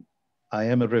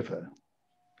am a river.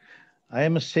 I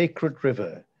am a sacred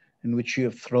river in which you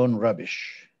have thrown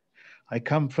rubbish. I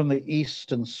come from the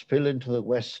east and spill into the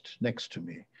west next to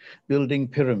me, building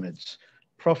pyramids.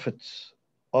 Prophets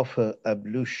offer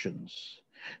ablutions.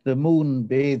 The moon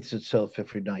bathes itself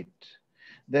every night.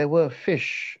 There were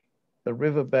fish, a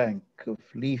riverbank of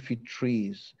leafy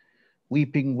trees.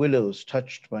 Weeping willows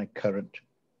touched my current.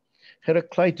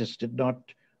 Heraclitus did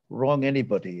not wrong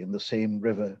anybody in the same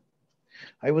river.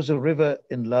 I was a river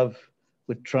in love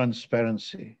with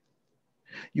transparency.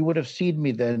 You would have seen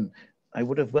me then. I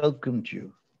would have welcomed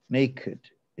you naked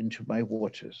into my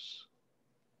waters.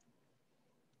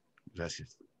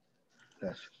 Gracias.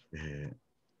 Gracias.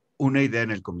 Una idea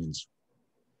en el comienzo.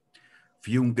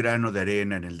 Fui un grano de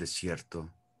arena en el desierto,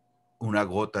 una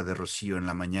gota de rocío en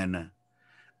la mañana,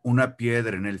 una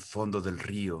piedra en el fondo del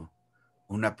río,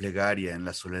 una plegaria en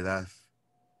la soledad.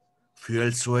 Fui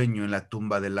el sueño en la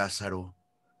tumba de Lázaro,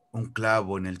 un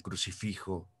clavo en el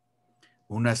crucifijo,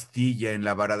 una astilla en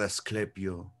la vara de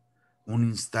Asclepio, un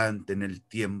instante en el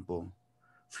tiempo.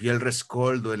 Fui el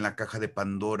rescoldo en la caja de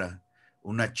Pandora,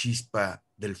 una chispa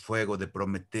del fuego de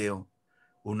Prometeo,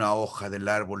 una hoja del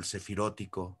árbol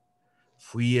sefirótico.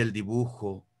 Fui el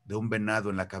dibujo de un venado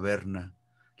en la caverna,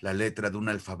 la letra de un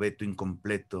alfabeto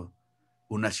incompleto,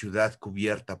 una ciudad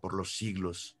cubierta por los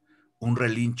siglos, un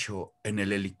relincho en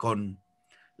el helicón,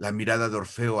 la mirada de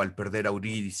Orfeo al perder a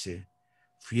Eurídice.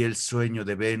 Fui el sueño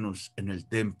de Venus en el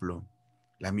templo,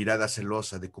 la mirada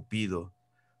celosa de Cupido.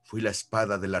 Fui la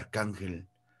espada del arcángel,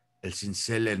 el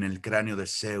cincel en el cráneo de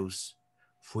Zeus.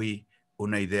 Fui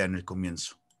una idea en el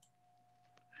comienzo.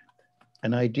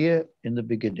 An idea in the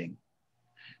beginning.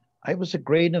 I was a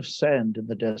grain of sand in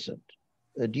the desert,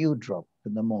 a dewdrop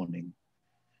in the morning,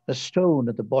 a stone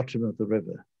at the bottom of the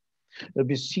river, a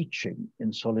beseeching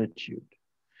in solitude.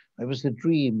 I was the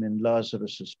dream in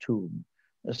Lazarus's tomb,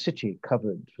 a city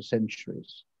covered for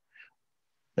centuries,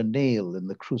 a nail in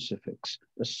the crucifix,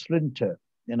 a splinter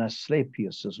in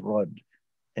Asclepius's rod,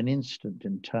 an instant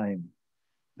in time.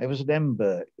 I was an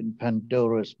ember in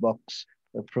Pandora's box,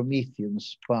 a Promethean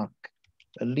spark,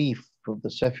 a leaf of the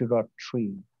Sephiroth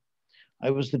tree. I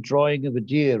was the drawing of a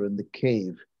deer in the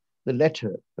cave, the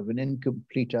letter of an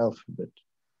incomplete alphabet,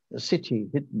 a city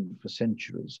hidden for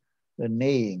centuries, a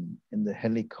neighing in the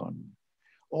helicon,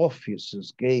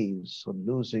 Orpheus's gaze on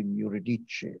losing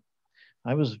Eurydice.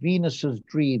 I was Venus's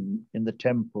dream in the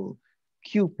temple,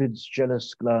 Cupid's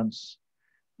jealous glance.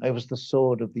 I was the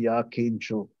sword of the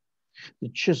archangel, the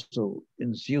chisel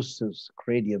in Zeus's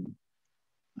cranium.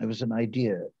 I was an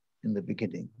idea in the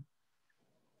beginning.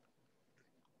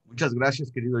 Muchas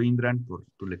gracias, querido Indran, por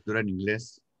tu lectura en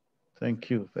inglés. Thank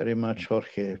you very much,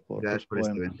 Jorge, for this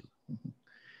poem.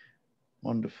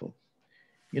 Wonderful.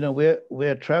 You know,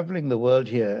 we're traveling the world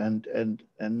here, and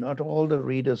not all the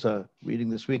readers are reading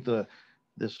this week.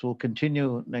 This will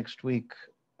continue next week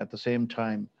at the same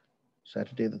time,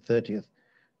 Saturday the 30th.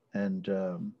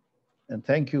 And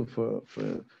thank you for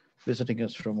visiting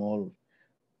us from all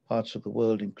parts of the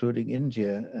world, including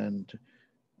India and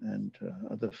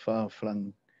other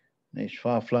far-flung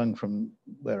from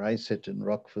where I sit in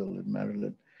Rockville in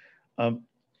Maryland.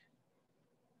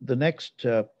 The next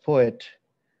poet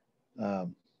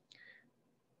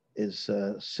is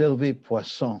Sylvie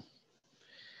Poisson.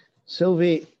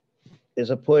 Sylvie is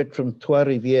a poet from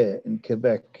Trois-Rivières in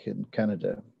Quebec in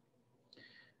Canada.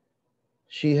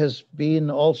 She has been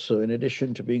also, in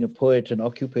addition to being a poet, an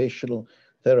occupational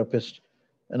therapist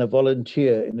and a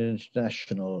volunteer in an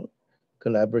international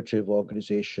collaborative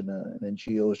organization, an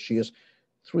NGO. She has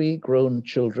 3 grown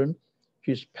children.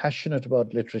 She's passionate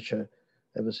about literature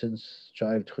ever since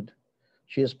childhood.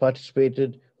 She has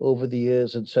participated over the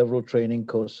years in several training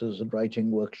courses and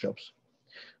writing workshops.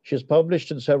 She has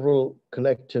published in several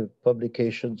collective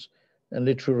publications and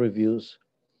literary reviews.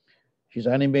 She's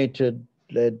animated,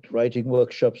 led writing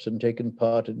workshops, and taken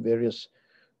part in various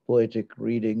poetic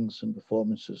readings and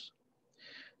performances.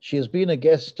 She has been a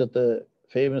guest at the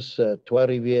famous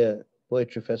Trois-Rivières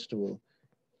Poetry Festival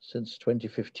since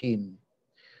 2015.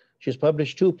 She has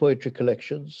published 2 poetry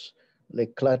collections,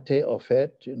 L'Éclaté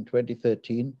offert in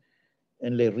 2013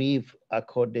 and Les Rives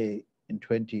accordées in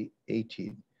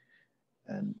 2018.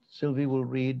 And Sylvie will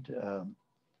read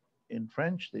in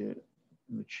French, in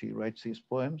which she writes these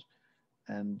poems,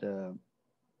 and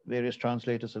various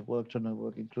translators have worked on her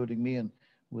work, including me, and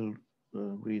will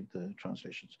read the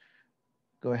translations.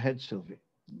 Go ahead, Sylvie.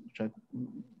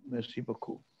 Merci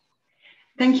beaucoup.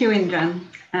 Thank you, Indran.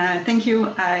 Thank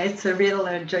you. It's a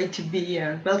real joy to be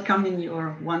welcome in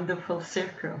your wonderful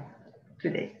circle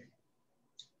today.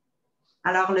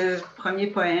 Alors, le premier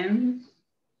poème,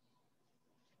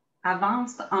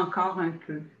 Avance encore un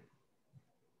peu.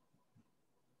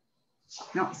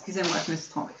 Non, excusez-moi, je me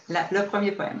suis trompée. Le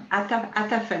premier poème, à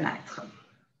ta fenêtre.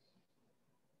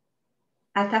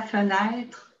 À ta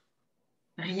fenêtre,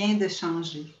 rien de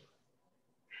changé.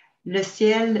 Le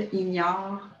ciel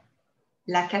ignore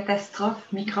la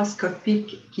catastrophe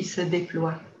microscopique qui se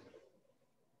déploie.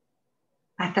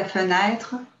 À ta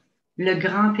fenêtre, le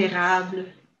grand érable,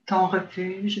 ton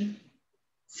refuge,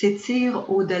 s'étire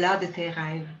au-delà de tes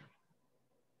rêves.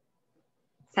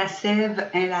 Sa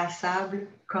sève inlassable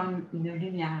comme une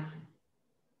lumière.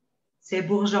 Ses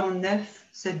bourgeons neufs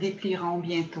se déplieront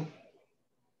bientôt.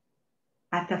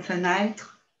 À ta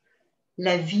fenêtre,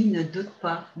 la vie ne doute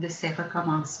pas de ses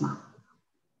recommencements.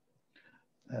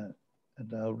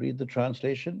 And I'll read the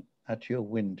translation. At your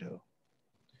window.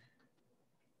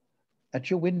 At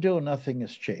your window, nothing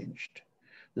has changed.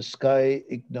 The sky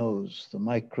ignores the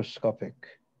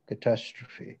microscopic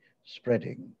catastrophe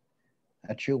spreading.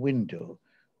 At your window,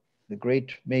 the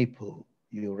great maple,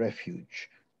 your refuge,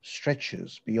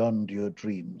 stretches beyond your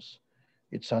dreams.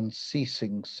 Its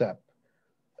unceasing sap,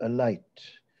 a light.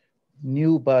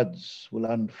 New buds will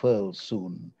unfurl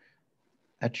soon.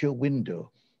 At your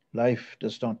window, life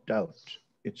does not doubt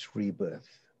its rebirth.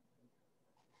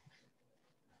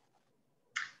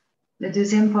 Le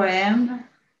deuxième poème,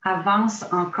 Avance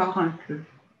encore un peu.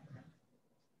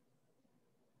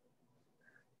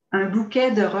 Un bouquet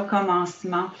de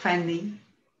recommencements fanés,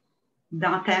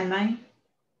 dans ta main,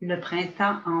 le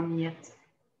printemps en miettes.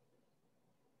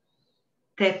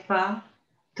 Tes pas,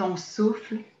 ton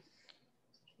souffle,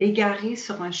 égaré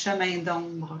sur un chemin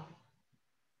d'ombre.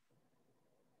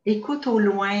 Écoute au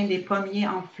loin les pommiers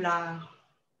en fleurs,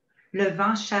 le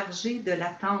vent chargé de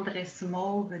la tendresse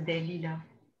mauve des lilas.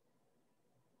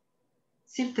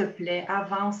 S'il te plaît,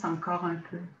 avance encore un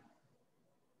peu.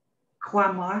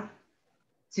 Crois-moi,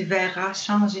 tu verras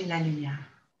changer la lumière.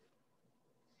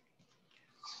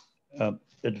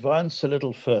 Advance a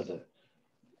little further.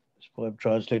 This poem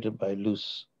translated by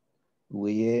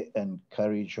Lourie and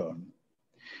Cahill.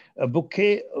 A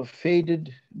bouquet of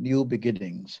faded new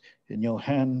beginnings. In your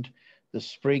hand, the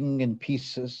spring in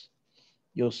pieces,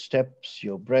 your steps,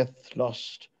 your breath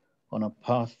lost on a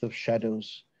path of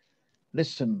shadows.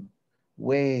 Listen,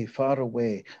 way, far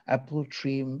away, apple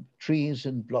trees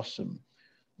in blossom,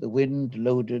 the wind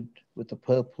loaded with the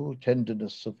purple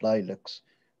tenderness of lilacs.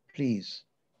 Please,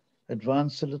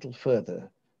 advance a little further.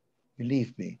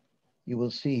 Believe me, you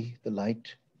will see the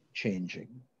light changing.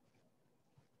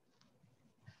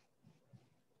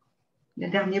 Le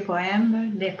dernier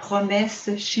poème, Les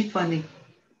promesses chiffonnées.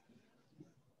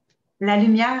 La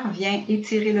lumière vient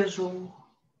étirer le jour.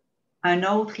 Un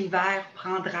autre hiver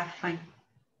prendra fin.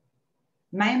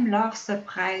 Même l'heure se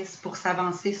presse pour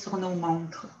s'avancer sur nos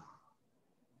montres.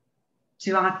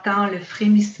 Tu entends le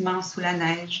frémissement sous la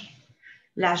neige,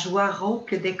 la joie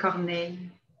rauque des corneilles,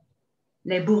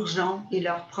 les bourgeons et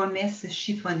leurs promesses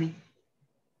chiffonnées.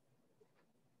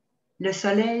 Le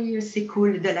soleil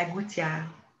s'écoule de la gouttière,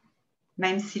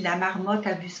 même si la marmotte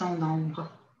a vu son ombre.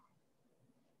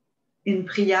 Une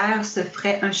prière se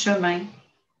ferait un chemin,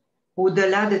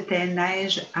 au-delà de tes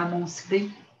neiges amoncelées.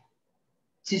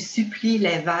 Tu supplies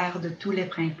les vers de tous les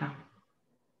printemps.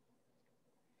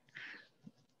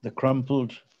 The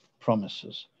Crumpled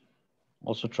Promises,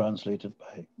 also translated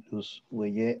by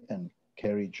Lourie and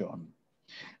Cahill.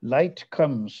 Light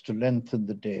comes to lengthen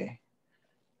the day.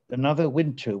 Another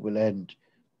winter will end.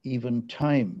 Even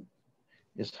time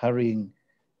is hurrying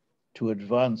to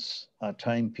advance our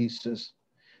timepieces.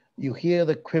 You hear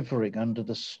the quivering under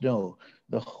the snow,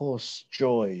 the hoarse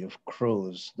joy of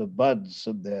crows, the buds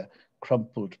of their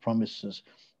crumpled promises.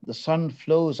 The sun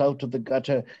flows out of the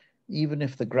gutter, even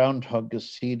if the groundhog has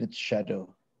seen its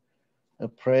shadow. A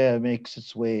prayer makes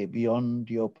its way beyond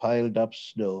your piled up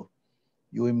snow.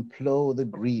 You implore the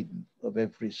green of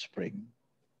every spring.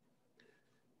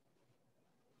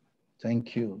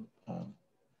 Thank you,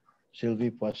 Sylvie,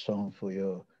 Poisson, for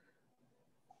your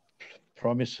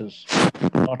promises,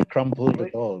 not crumpled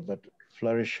at all, but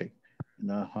flourishing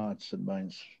in our hearts and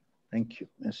minds. Thank you.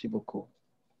 Merci beaucoup.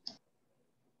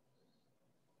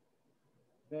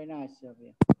 Very nice,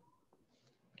 Sylvia.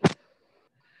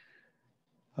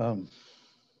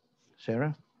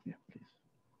 Sara? Yeah, please.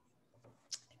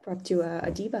 We're up to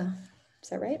Adeeba. Is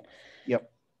that right?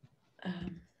 Yep.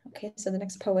 Okay, so the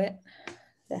next poet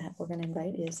that we're going to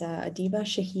invite is Adeeba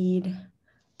Shahid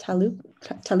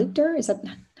Talukder. Is that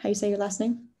how you say your last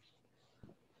name?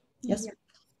 Yes?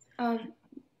 Yeah.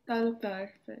 Talukder,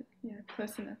 but yeah,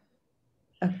 close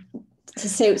enough.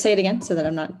 So say it again so that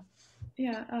I'm not...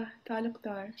 Yeah,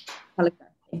 Talukder. Talukder,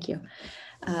 thank you.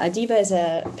 Adeeba is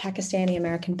a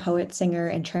Pakistani-American poet, singer,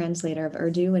 and translator of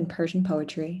Urdu and Persian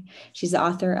poetry. She's the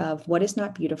author of What Is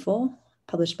Not Beautiful,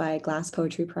 published by Glass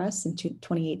Poetry Press in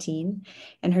 2018,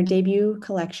 and her debut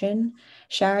collection,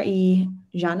 Shahid.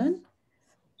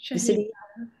 Sorry.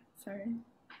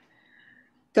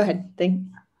 Go ahead.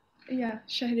 Yeah,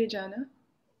 Shahid.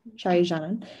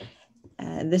 Shahid.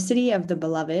 The City of the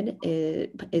Beloved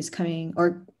is coming,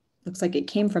 or looks like it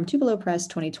came from Tupelo Press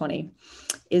 2020,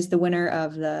 is the winner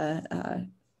of the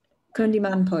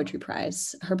Kundiman Poetry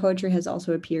Prize. Her poetry has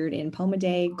also appeared in Poem a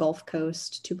Day, Gulf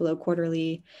Coast, Tupelo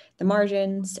Quarterly, The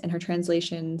Margins, and her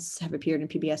translations have appeared in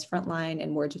PBS Frontline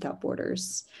and Words Without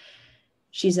Borders.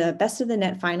 She's a Best of the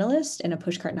Net finalist and a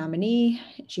Pushcart nominee.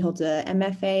 She holds a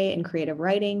MFA in creative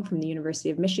writing from the University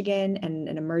of Michigan and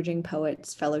an Emerging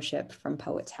Poets Fellowship from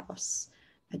Poets House.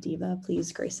 Adeeba,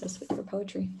 please grace us with your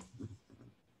poetry.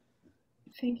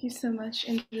 Thank you so much,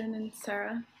 Indran and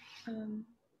Sara.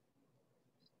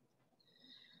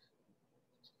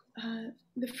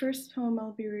 The first poem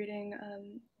I'll be reading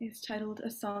is titled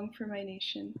A Song for My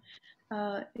Nation.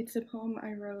 It's a poem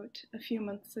I wrote a few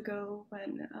months ago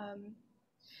when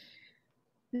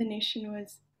the nation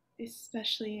was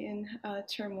especially in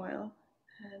turmoil,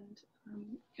 and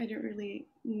I didn't really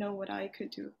know what I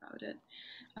could do about it.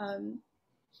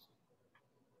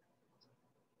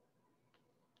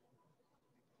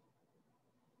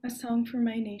 A Song for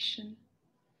My Nation,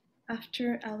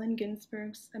 after Allen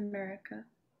Ginsberg's America.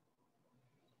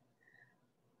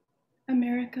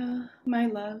 America, my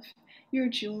love, your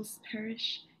jewels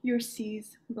perish, your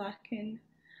seas blacken.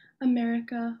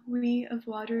 America, we of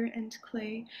water and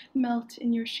clay melt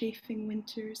in your chafing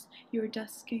winters, your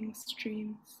dusking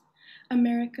streams.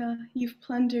 America, you've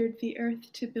plundered the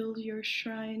earth to build your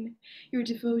shrine. Your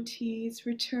devotees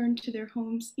return to their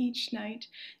homes each night,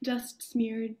 dust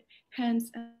smeared,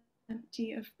 hands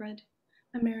empty of bread.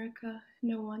 America,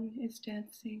 no one is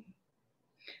dancing.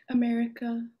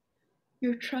 America,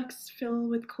 your trucks fill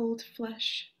with cold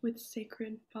flesh, with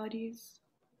sacred bodies.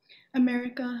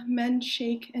 America, men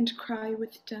shake and cry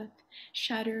with death,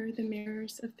 shatter the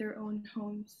mirrors of their own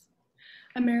homes.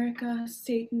 America,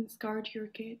 Satans guard your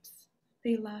gates.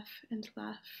 They laugh and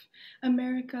laugh.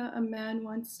 America, a man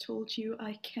once told you,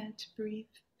 I can't breathe.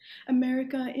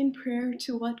 America, in prayer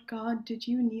to what God did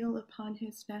you kneel upon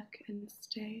his neck and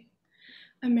stay?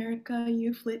 America,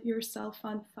 you've lit yourself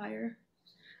on fire.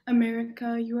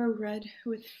 America, you are red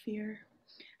with fear.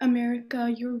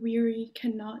 America, you're weary,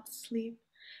 cannot sleep.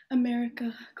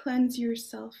 America, cleanse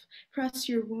yourself, press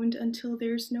your wound until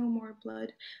there's no more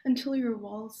blood, until your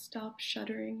walls stop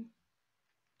shuddering.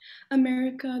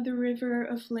 America, the river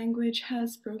of language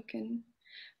has broken.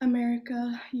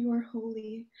 America, you are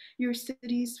holy, your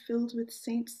cities filled with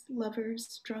saints,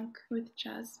 lovers, drunk with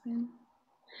jasmine.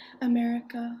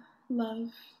 America,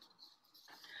 love,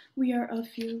 we are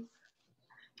of you.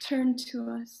 Turn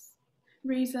to us,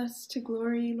 raise us to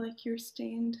glory like your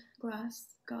stained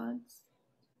glass gods.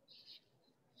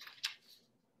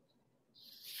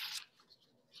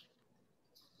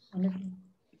 Wonderful.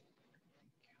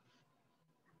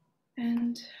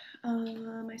 And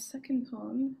my second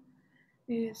poem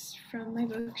is from my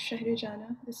book, Shahid,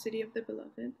 The City of the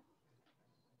Beloved.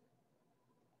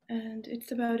 And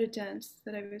it's about a dance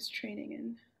that I was training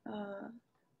in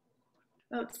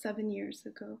about 7 years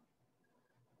ago.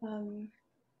 And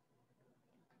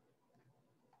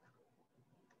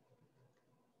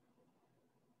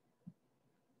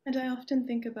I often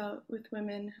think about, with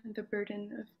women, the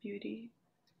burden of beauty,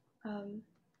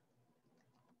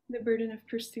 the burden of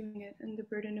pursuing it, and the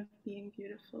burden of being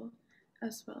beautiful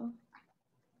as well.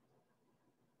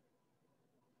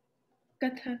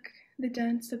 Kathak, the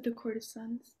dance of the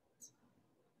courtesans.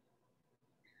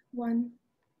 1.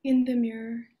 In the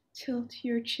mirror, tilt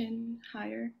your chin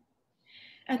higher.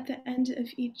 At the end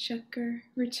of each chakkar,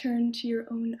 return to your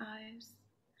own eyes.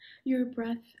 Your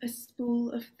breath, a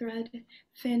spool of thread,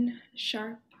 thin,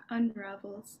 sharp,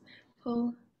 unravels.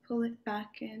 Pull it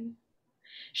back in.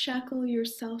 Shackle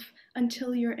yourself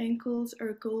until your ankles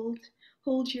are gold.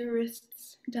 Hold your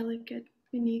wrists delicate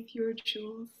beneath your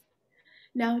jewels.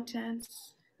 Now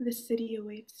dance, the city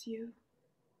awaits you.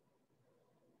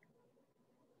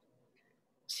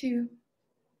 2.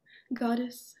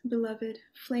 Goddess, beloved,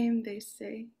 flame, they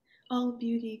say, all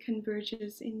beauty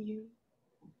converges in you.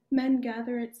 Men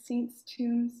gather at saints'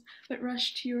 tombs, but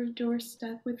rush to your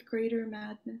doorstep with greater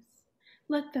madness.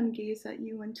 Let them gaze at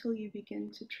you until you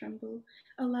begin to tremble.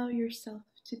 Allow yourself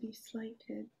to be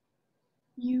slighted.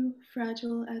 You,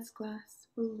 fragile as glass,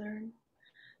 will learn.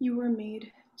 You were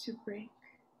made to break.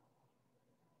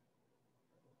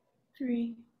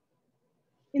 3.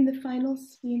 In the final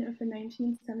scene of the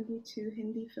 1972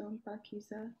 Hindi film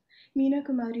Pakiza, Meena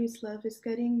Kumari's love is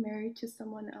getting married to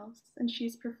someone else, and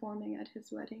she's performing at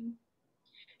his wedding.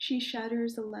 She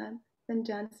shatters a lamp, then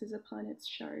dances upon its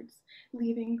shards,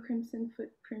 leaving crimson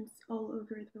footprints all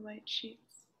over the white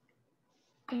sheets.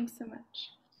 Thanks so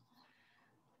much.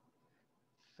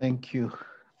 Thank you.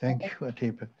 Thank you,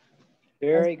 Adeeba.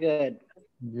 Very good.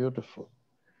 Beautiful.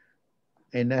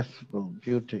 Ineffable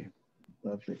beauty.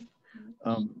 Lovely.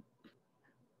 I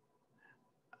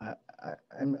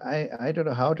don't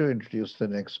know how to introduce the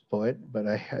next poet, but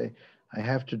I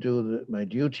have to do my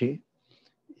duty.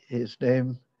 His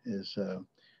name is a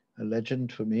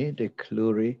legend for me, Dick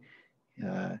Lourie.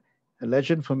 A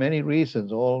legend for many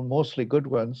reasons, all mostly good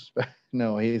ones. But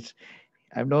no,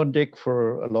 I've known Dick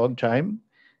for a long time,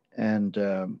 and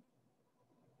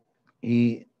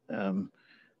he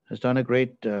has done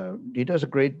he does a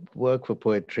great work for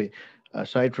poetry.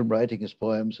 Aside from writing his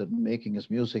poems and making his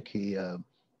music, he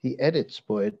edits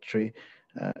poetry,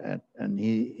 and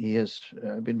he has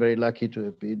been very lucky to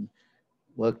have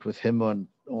worked with him on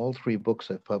all 3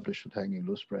 books I've published with Hanging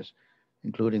Loose Press,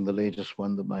 including the latest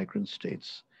one, The Migrant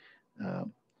States.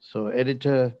 So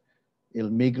editor Il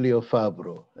Miglio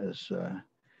Fabbro, as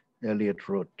Eliot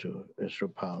wrote to Ezra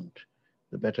Pound,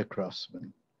 the better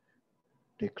craftsman,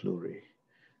 Dick Lourie.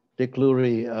 Dick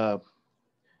Lourie,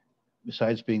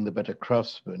 besides being the better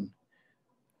craftsman,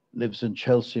 lives in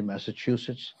Chelsea,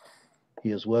 Massachusetts. He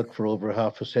has worked for over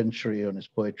half a century on his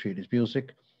poetry and his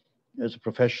music. As a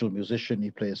professional musician,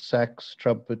 he plays sax,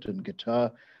 trumpet, and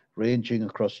guitar, ranging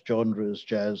across genres,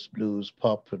 jazz, blues,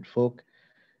 pop, and folk.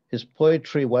 His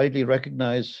poetry, widely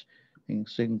recognized,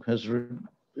 has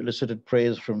elicited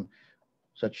praise from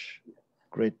such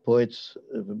great poets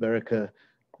of America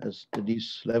as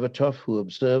Denis Levertov, who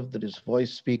observed that his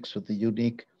voice speaks with a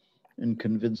unique and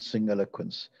convincing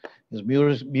eloquence. His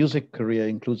music career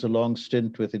includes a long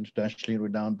stint with internationally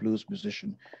renowned blues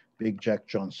musician Big Jack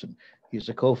Johnson. He's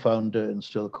a co-founder and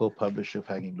still co-publisher of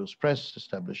Hanging Loose Press,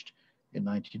 established in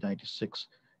 1996.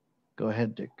 Go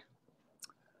ahead, Dick.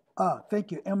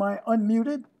 Thank you. Am I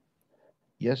unmuted?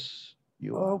 Yes,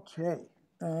 you are. Okay.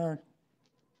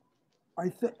 I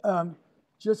think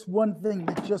just one thing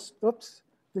that just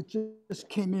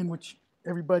came in, which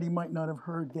everybody might not have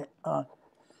heard. That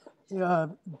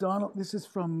Donald. This is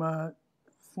from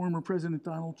former President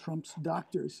Donald Trump's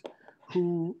doctors,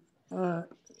 who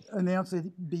announced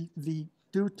that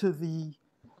due to the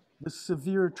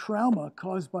severe trauma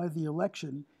caused by the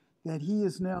election, that he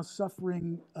is now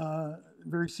suffering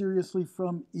very seriously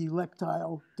from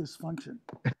erectile dysfunction.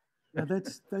 Now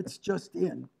that's just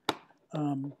in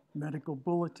medical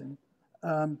bulletin,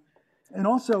 and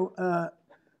also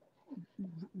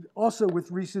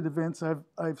with recent events,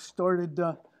 I've started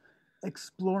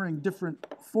exploring different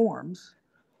forms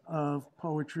of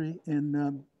poetry,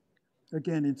 and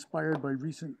again inspired by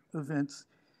recent events.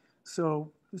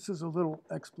 So this is a little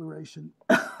exploration,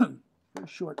 very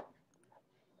short.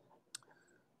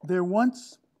 There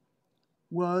once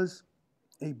was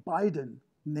a Biden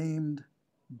named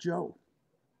Joe,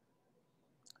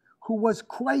 who was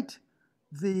quite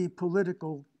the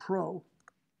political pro.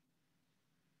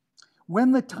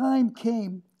 When the time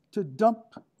came to dump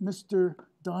Mr.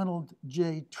 Donald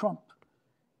J. Trump,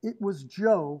 it was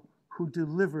Joe who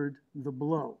delivered the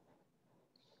blow.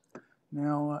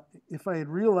 Now, if I had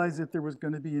realized that there was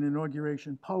going to be an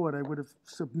inauguration poet, I would have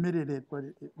submitted it, but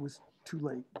it was too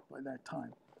late by that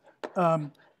time.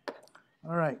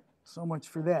 All right, so much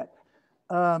for that.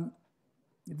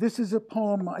 This is a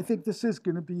poem. I think this is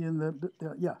going to be in the,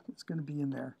 yeah, it's going to be in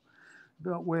there,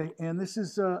 Beltway. And this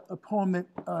is a poem that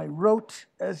I wrote,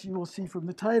 as you will see from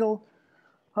the title,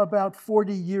 about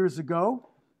 40 years ago,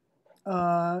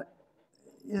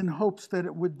 in hopes that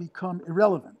it would become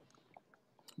irrelevant,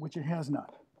 which it has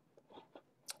not.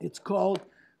 It's called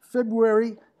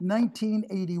February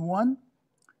 1981,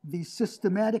 The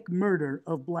Systematic Murder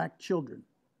of Black Children.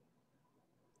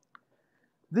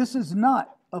 This is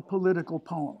not a political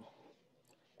poem,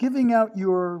 giving out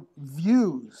your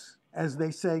views, as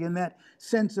they say, in that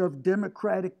sense of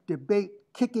democratic debate,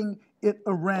 kicking it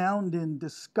around in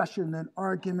discussion and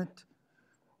argument,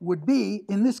 would be,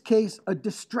 in this case, a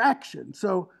distraction.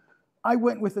 So I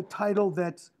went with a title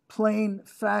that's plain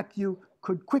fact you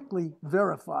could quickly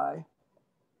verify.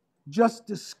 Just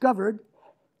discovered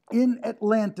in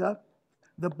Atlanta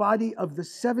the body of the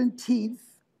 17th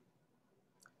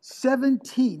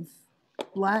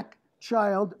Black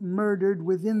child murdered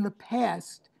within the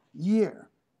past year.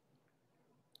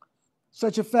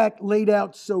 Such a fact laid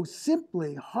out so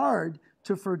simply, hard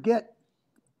to forget,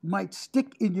 might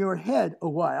stick in your head a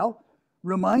while,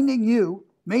 reminding you,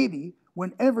 maybe,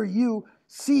 whenever you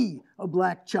see a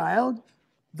Black child,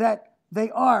 that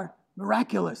they are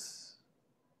miraculous.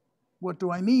 What do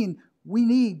I mean? We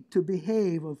need to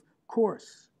behave, of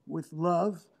course, with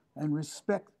love and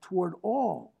respect toward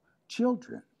all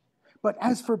children. But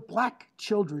as for Black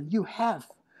children, you have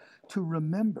to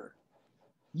remember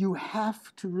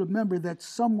that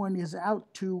someone is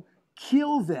out to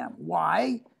kill them.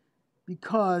 Why?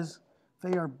 Because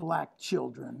they are Black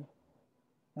children.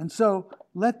 And so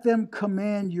let them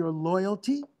command your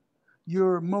loyalty,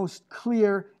 your most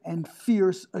clear and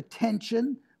fierce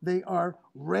attention. They are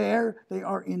rare, they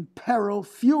are in peril.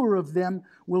 Fewer of them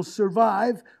will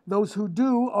survive. Those who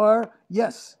do are,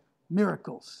 yes,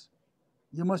 miracles.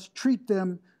 You must treat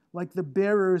them like the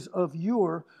bearers of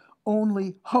your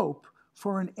only hope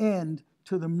for an end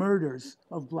to the murders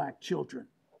of Black children.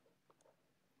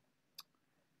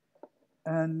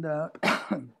 And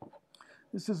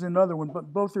this is another one,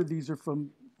 but both of these are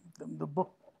from the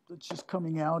book that's just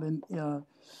coming out. And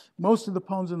most of the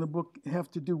poems in the book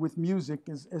have to do with music,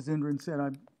 as Indran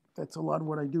said. That's a lot of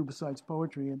what I do besides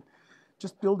poetry. And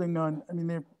just building on, I mean,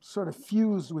 they're sort of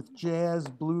fused with jazz,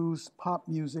 blues, pop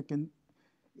music, and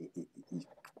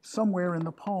somewhere in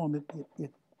the poem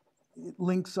it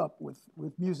links up with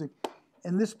music.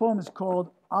 And this poem is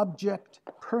called Object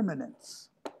Permanence.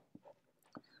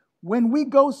 When we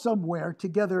go somewhere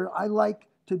together, I like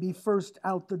to be first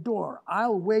out the door.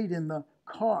 I'll wait in the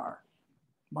car.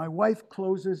 My wife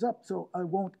closes up so I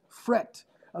won't fret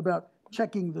about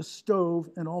checking the stove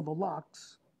and all the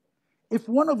locks. If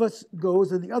one of us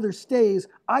goes and the other stays,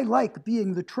 I like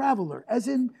being the traveler, as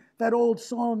in that old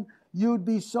song, "You'd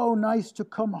be so nice to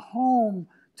come home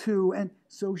to," and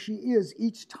so she is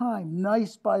each time,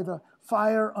 nice by the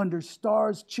fire under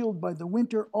stars chilled by the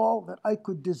winter, all that I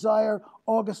could desire,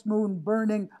 August moon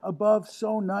burning above,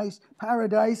 so nice,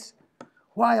 paradise.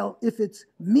 While if it's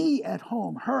me at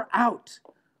home, her out,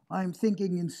 I'm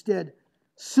thinking instead,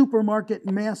 supermarket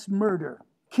mass murder,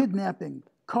 kidnapping,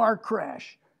 car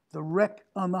crash, the wreck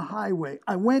on the highway.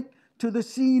 I went to the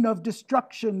scene of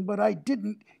destruction, but I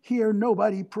didn't hear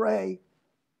nobody pray.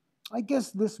 I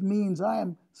guess this means I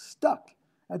am stuck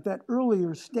at that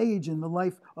earlier stage in the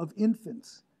life of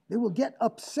infants. They will get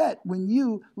upset when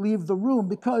you leave the room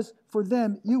because for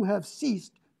them you have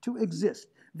ceased to exist.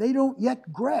 They don't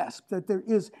yet grasp that there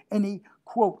is any,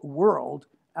 quote, world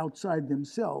outside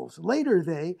themselves. Later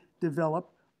they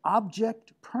develop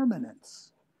object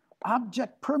permanence.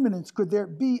 Object permanence, could there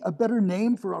be a better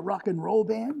name for a rock and roll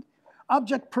band?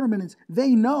 Object permanence,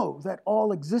 they know that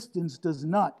all existence does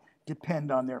not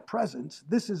depend on their presence.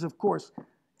 This is, of course,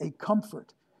 a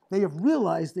comfort. They have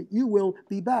realized that you will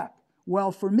be back.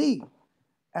 While for me,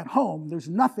 at home, there's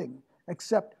nothing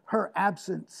except her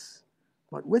absence.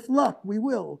 But with luck, we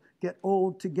will get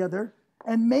old together,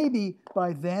 and maybe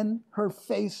by then, her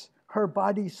face, her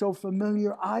body so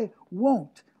familiar, I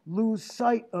won't lose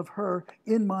sight of her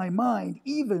in my mind,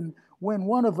 even when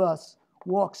one of us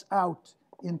walks out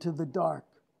into the dark.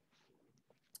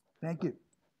 Thank you.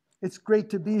 It's great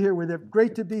to be here with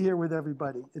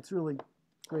everybody. It's really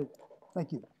great.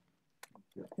 Thank you,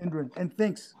 Indran, and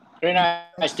thanks. Very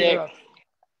nice, Dick.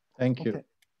 Thank you. Okay.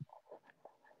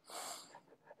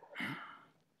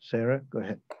 Sara, go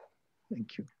ahead.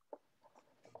 Thank you.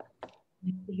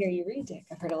 Nice to hear you read, Dick.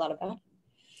 I've heard a lot about it.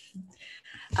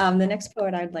 The next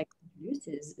poet I'd like to introduce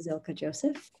is Zilka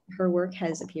Joseph. Her work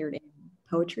has appeared in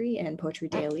Poetry and Poetry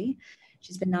Daily.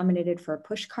 She's been nominated for a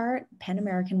Pushcart, Pan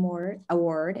American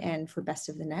Award, and for Best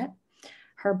of the Net.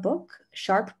 Her book,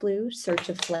 Sharp Blue, Search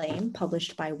of Flame,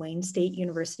 published by Wayne State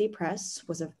University Press,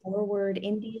 was a Forward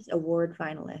Indies Award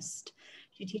finalist.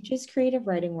 She teaches creative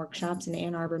writing workshops in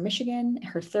Ann Arbor, Michigan.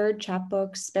 Her third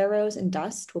chapbook, Sparrows and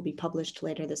Dust, will be published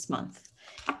later this month.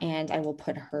 And I will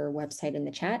put her website in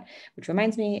the chat, which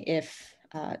reminds me, if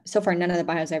so far none of the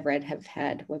bios I've read have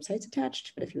had websites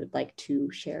attached, but if you would like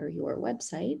to share your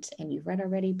website and you've read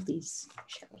already, please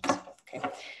share it. Okay,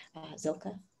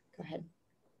 Zilka, go ahead.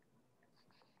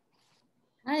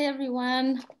 Hi,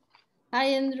 everyone. Hi,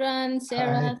 Indran,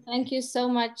 Sara. Hi. Thank you so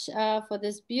much for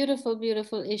this beautiful,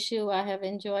 beautiful issue. I have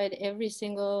enjoyed every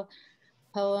single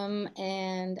poem,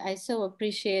 and I so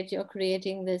appreciate your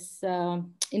creating this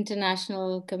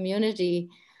international community,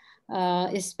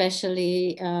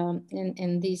 especially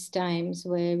in these times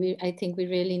where I think we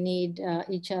really need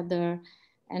each other,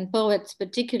 and poets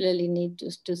particularly need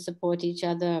to support each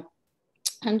other.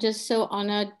 I'm just so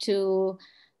honored to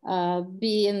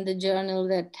be in the journal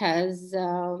that has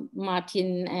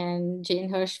Martin and Jane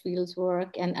Hirschfield's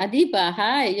work. And Adeeba,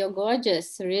 hi, you're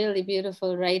gorgeous, really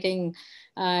beautiful writing.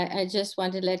 I just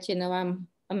want to let you know I'm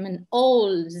an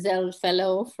old Zell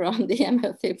fellow from the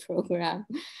MFA program.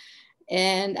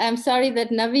 And I'm sorry that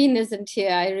Naveen isn't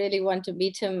here. I really want to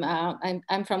meet him.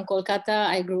 I'm from Kolkata.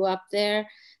 I grew up there.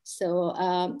 So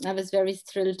I was very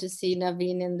thrilled to see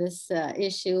Naveen in this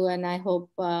issue, and I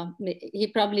hope he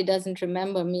probably doesn't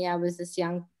remember me. I was this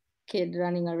young kid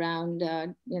running around,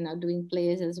 doing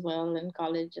plays as well in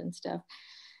college and stuff.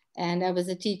 And I was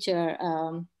a teacher,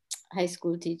 high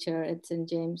school teacher at St.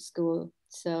 James School.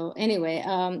 So anyway,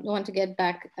 I want to get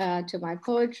back to my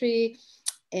poetry.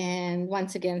 And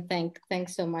once again,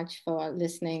 thanks so much for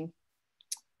listening.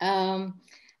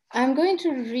 I'm going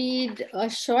to read a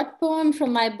short poem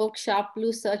from my book, Sharp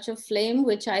Blue, Search of Flame,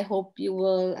 which I hope you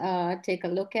will take a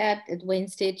look at Wayne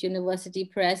State University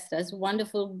Press. There's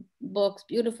wonderful books,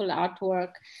 beautiful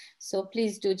artwork. So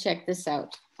please do check this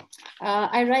out.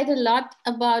 I write a lot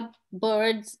about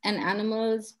birds and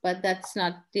animals, but that's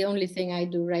not the only thing I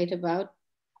do write about.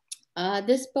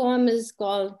 This poem is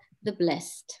called The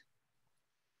Blessed.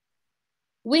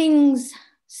 Wings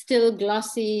still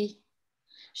glossy,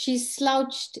 she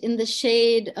slouched in the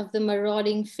shade of the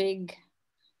marauding fig,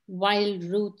 wild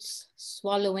roots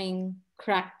swallowing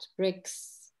cracked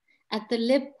bricks. At the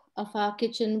lip of our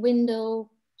kitchen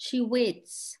window, she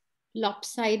waits,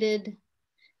 lopsided,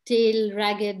 tail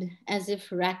ragged as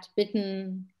if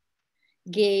rat-bitten,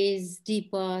 gaze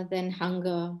deeper than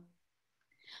hunger.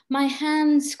 My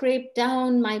hands scrape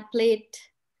down my plate,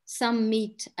 some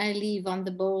meat I leave on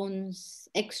the bones,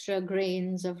 extra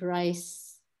grains of rice.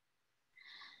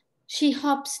 She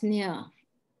hops near,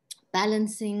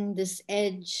 balancing this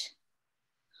edge.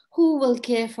 Who will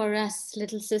care for us,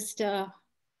 little sister?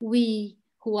 We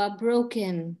who are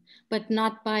broken, but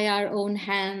not by our own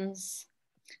hands.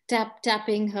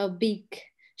 Tapping her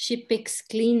beak, she picks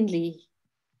cleanly.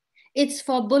 It's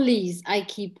for bullies I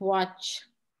keep watch.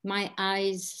 My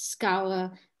eyes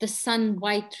scour the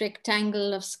sun-white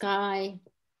rectangle of sky.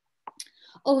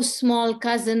 Oh, small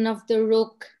cousin of the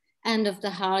rook and of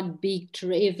the hard-beaked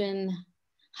raven,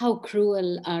 how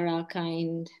cruel are our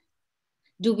kind.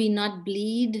 Do we not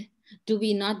bleed? Do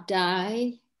we not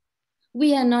die?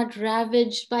 We are not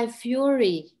ravaged by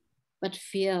fury, but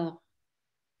fear.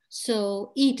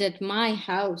 So eat at my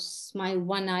house, my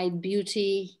one-eyed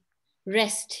beauty.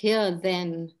 Rest here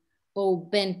then, O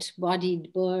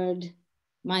bent-bodied bird,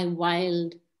 my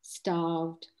wild,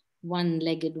 starved,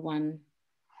 one-legged one.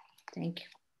 Thank you.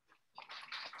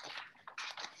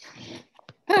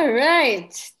 All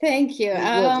right, thank you.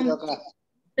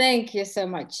 Thank you so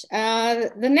much.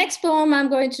 The next poem I'm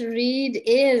going to read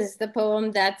is the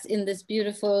poem that's in this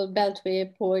beautiful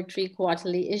Beltway Poetry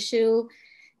Quarterly issue.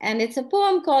 And it's a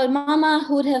poem called Mama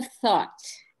Who'd Have Thought.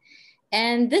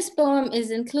 And this poem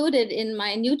is included in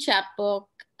my new chapbook,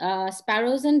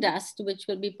 Sparrows and Dust, which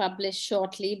will be published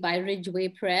shortly by Ridgeway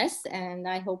Press. And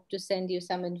I hope to send you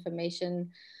some information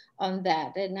on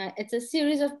that. And it's a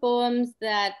series of poems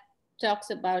that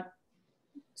talks about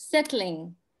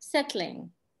settling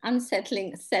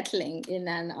in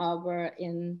Ann Arbor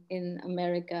in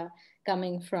America,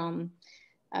 coming from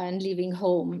and leaving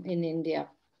home in India.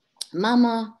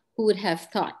 Mama, who would have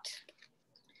thought?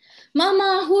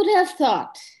 Mama, who'd have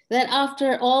thought that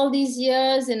after all these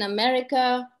years in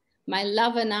America, my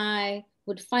love and I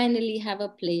would finally have a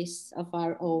place of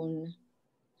our own.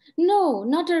 No,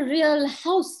 not a real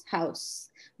house,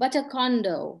 but a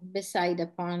condo beside a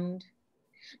pond.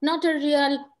 Not a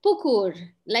real pukur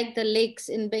like the lakes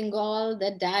in Bengal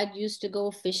that Dad used to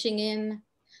go fishing in,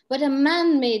 but a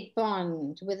man-made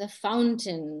pond with a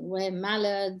fountain where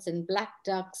mallards and black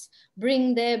ducks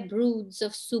bring their broods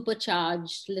of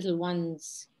supercharged little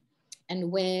ones,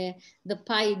 and where the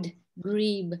pied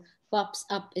grebe pops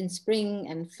up in spring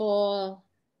and fall,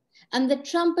 and the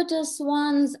trumpeter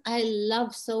swans I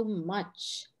love so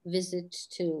much visit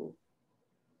too.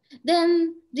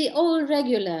 Then the old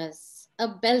regulars, a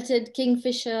belted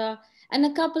kingfisher and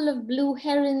a couple of blue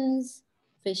herons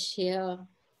fish here.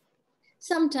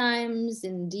 Sometimes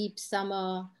in deep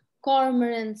summer,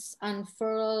 cormorants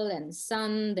unfurl and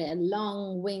sun their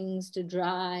long wings to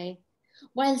dry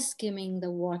while skimming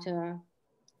the water.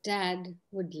 Dad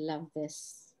would love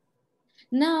this.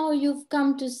 Now you've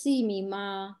come to see me,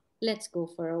 Ma. Let's go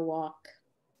for a walk.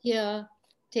 Here,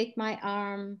 take my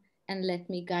arm and let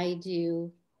me guide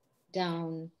you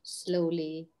down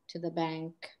slowly to the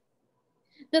bank.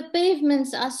 The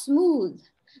pavements are smooth,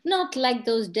 not like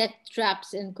those death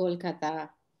traps in Kolkata.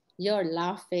 You're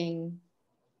laughing.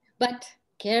 But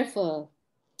careful.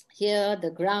 Here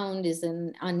the ground is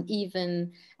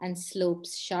uneven and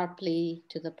slopes sharply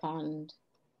to the pond.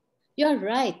 You're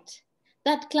right.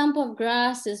 That clump of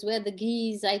grass is where the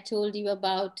geese I told you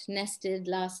about nested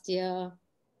last year.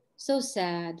 So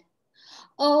sad.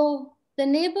 Oh, the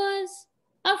neighbors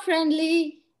are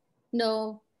friendly.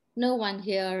 No, no one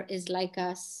here is like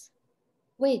us.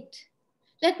 Wait,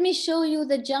 let me show you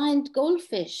the giant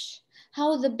goldfish,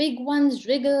 how the big ones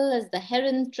wriggle as the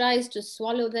heron tries to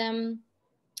swallow them.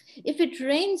 If it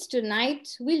rains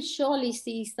tonight, we'll surely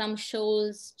see some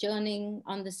shoals churning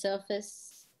on the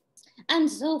surface.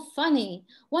 And so funny,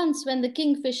 once when the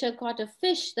kingfisher caught a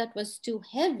fish that was too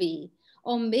heavy,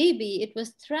 or maybe it was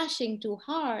thrashing too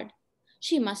hard,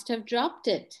 she must have dropped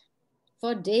it.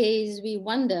 For days we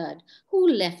wondered who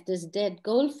left this dead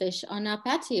goldfish on our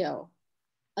patio.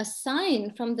 A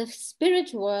sign from the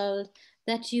spirit world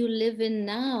that you live in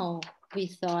now, we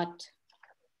thought.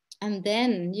 And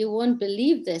then, you won't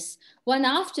believe this, one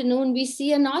afternoon we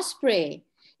see an osprey.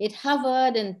 It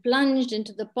hovered and plunged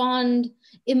into the pond,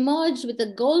 emerged with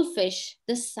a goldfish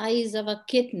the size of a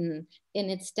kitten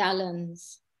in its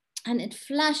talons. And it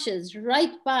flashes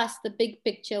right past the big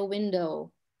picture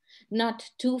window,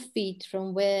 not 2 feet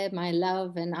from where my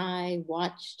love and I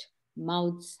watched,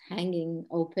 mouths hanging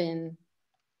open.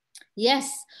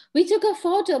 Yes, we took a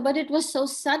photo, but it was so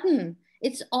sudden.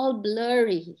 It's all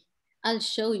blurry. I'll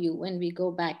show you when we go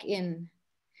back in.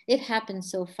 It happened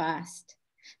so fast.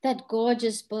 That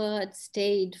gorgeous bird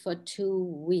stayed for 2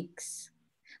 weeks.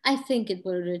 I think it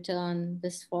will return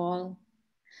this fall.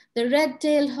 The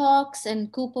red-tailed hawks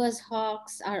and Cooper's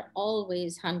hawks are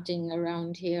always hunting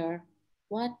around here.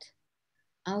 What?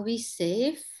 Are we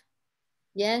safe?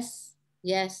 Yes,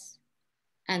 yes,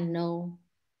 and no.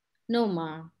 No,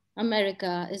 Ma,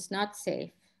 America is not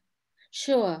safe.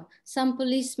 Sure, some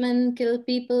policemen kill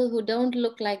people who don't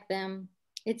look like them.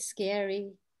 It's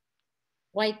scary.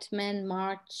 White men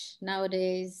march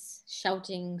nowadays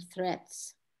shouting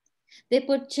threats. They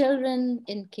put children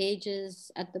in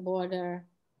cages at the border.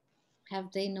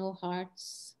 Have they no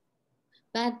hearts?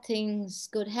 Bad things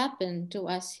could happen to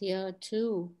us here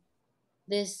too.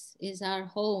 This is our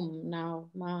home now,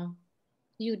 Ma.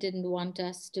 You didn't want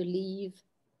us to leave.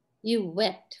 You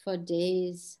wept for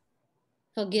days.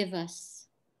 Forgive us.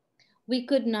 We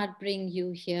could not bring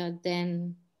you here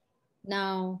then.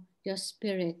 Now your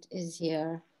spirit is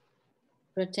here.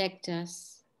 Protect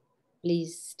us.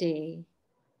 Please stay.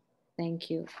 Thank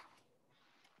you.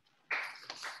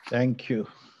 Thank you.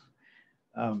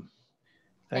 Thank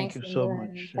Thanks, you so Indran.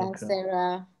 much. Thanks, Zilka.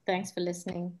 Sara. Thanks for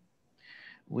listening.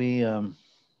 We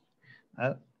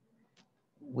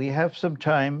have some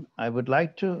time. I would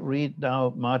like to read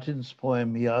now Martin's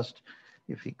poem. He asked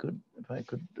if I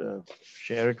could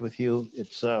share it with you.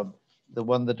 It's the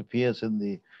one that appears in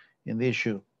the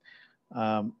issue,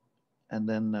 and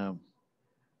then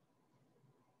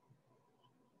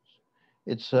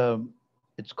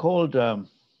it's called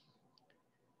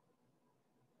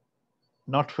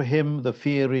 "Not for Him, the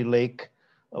Fiery Lake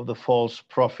of the False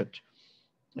Prophet,"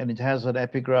 and it has an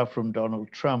epigraph from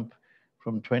Donald Trump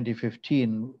from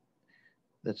 2015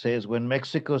 that says, "When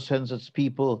Mexico sends its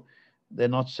people, they're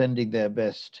not sending their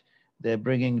best. They're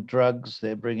bringing drugs,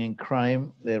 they're bringing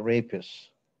crime, they're rapists.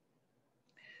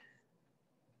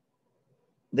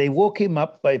 They woke him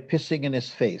up by pissing in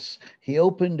his face. He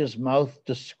opened his mouth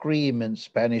to scream in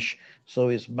Spanish, so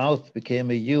his mouth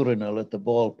became a urinal at the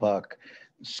ballpark.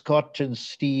 Scott and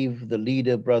Steve, the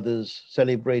Leader brothers,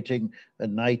 celebrating a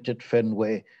night at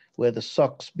Fenway where the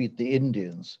Sox beat the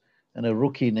Indians, and a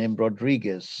rookie named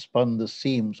Rodriguez spun the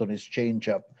seams on his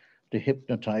changeup to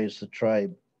hypnotize the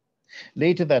tribe.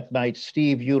 Later that night,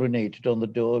 Steve urinated on the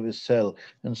door of his cell,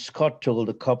 and Scott told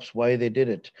the cops why they did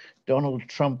it. Donald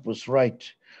Trump was right.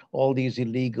 All these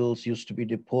illegals used to be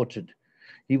deported.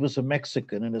 He was a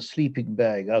Mexican in a sleeping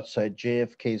bag outside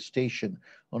JFK station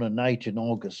on a night in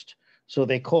August. So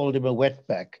they called him a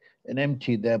wetback and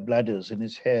emptied their bladders in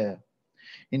his hair.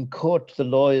 In court, the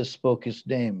lawyers spoke his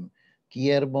name,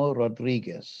 Guillermo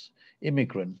Rodriguez,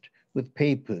 immigrant with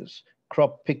papers,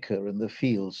 crop picker in the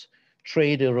fields,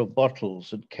 trader of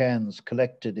bottles and cans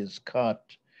collected his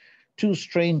cart. Two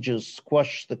strangers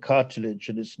squashed the cartilage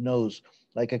in his nose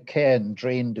like a can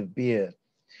drained of beer.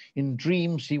 In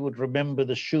dreams, he would remember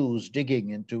the shoes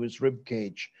digging into his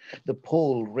ribcage, the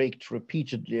pole raked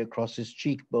repeatedly across his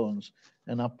cheekbones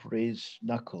and upraised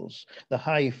knuckles, the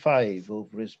high five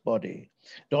over his body.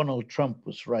 Donald Trump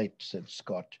was right, said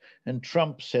Scott, and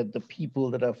Trump said, the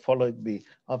people that have followed me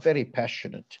are very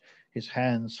passionate. His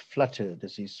hands fluttered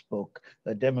as he spoke,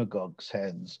 a demagogue's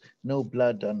hands, no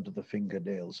blood under the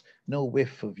fingernails, no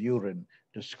whiff of urine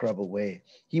to scrub away.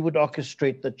 He would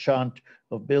orchestrate the chant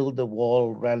of build the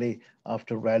wall rally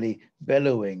after rally,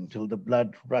 bellowing till the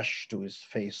blood rushed to his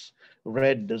face,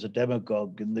 red as a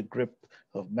demagogue in the grip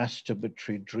of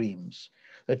masturbatory dreams.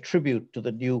 A tribute to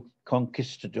the new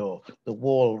conquistador, the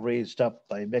wall raised up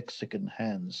by Mexican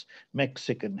hands,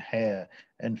 Mexican hair,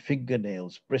 and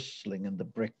fingernails bristling in the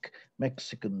brick,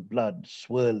 Mexican blood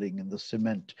swirling in the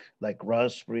cement like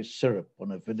raspberry syrup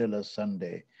on a vanilla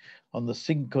sundae. On the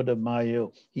Cinco de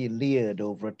Mayo, he leered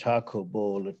over a taco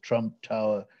bowl at Trump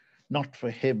Tower. Not for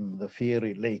him, the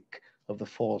fiery lake of the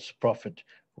false prophet,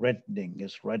 reddening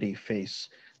his ruddy face.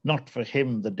 Not for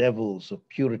him, the devils of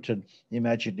Puritan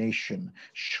imagination,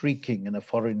 shrieking in a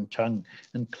foreign tongue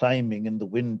and climbing in the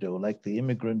window like the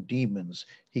immigrant demons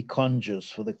he conjures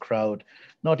for the crowd.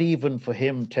 Not even for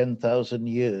him, 10,000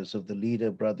 years of the Leader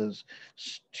brothers,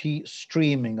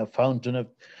 streaming a fountain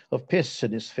of piss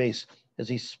in his face as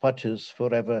he sputters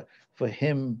forever. For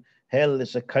him, hell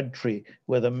is a country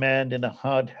where the man in a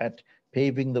hard hat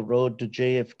paving the road to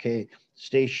JFK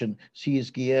station sees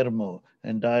Guillermo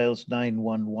and dials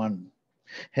 911.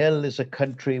 Hell is a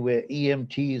country where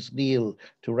EMTs kneel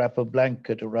to wrap a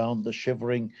blanket around the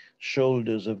shivering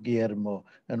shoulders of Guillermo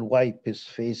and wipe his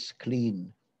face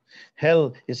clean.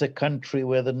 Hell is a country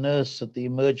where the nurse at the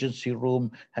emergency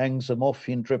room hangs a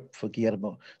morphine drip for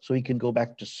Guillermo so he can go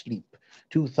back to sleep.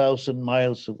 2,000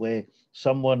 miles away,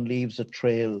 someone leaves a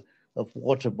trail of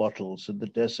water bottles in the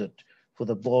desert for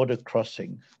the border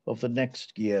crossing of the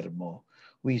next Guillermo.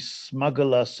 We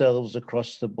smuggle ourselves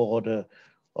across the border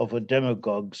of a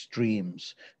demagogue's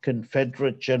dreams.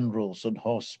 Confederate generals on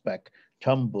horseback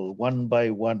tumble one by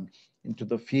one into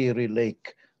the fiery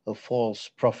lake of false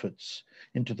prophets.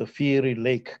 Into the fiery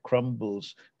lake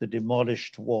crumbles the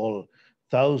demolished wall.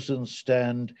 Thousands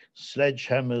stand,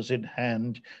 sledgehammers in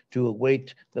hand, to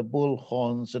await the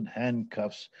bullhorns and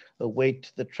handcuffs,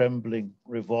 await the trembling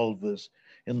revolvers.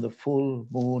 In the full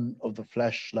moon of the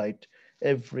flashlight,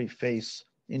 every face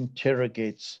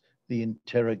interrogates the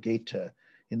interrogator.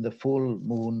 In the full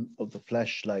moon of the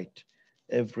flashlight,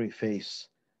 every face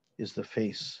is the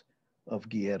face of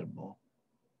Guillermo.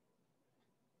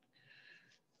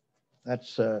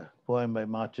 That's a poem by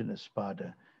Martin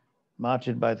Espada.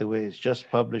 Martin, by the way, is just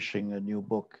publishing a new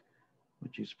book,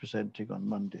 which he's presenting on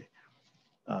Monday.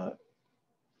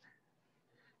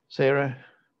 Sara?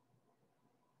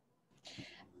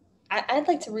 I'd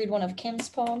like to read one of Kim's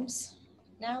poems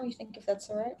now, you think, if that's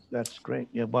all right? That's great.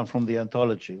 Yeah, one from the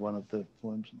anthology, one of the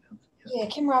poems. Yeah,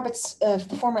 Kim Roberts, the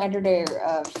former editor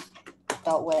of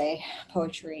Beltway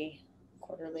Poetry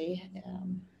Quarterly.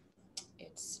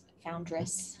 It's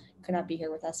foundress, could not be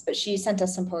here with us, but she sent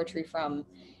us some poetry from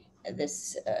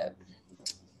this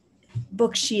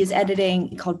book she is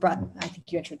editing called Broad, I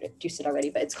think you introduced it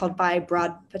already, but it's called By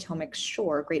Broad Potomac's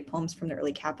Shore, Great Poems from the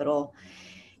Early Capital.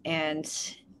 And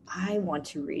I want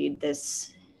to read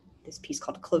this piece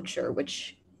called Cloture,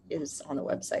 which is on the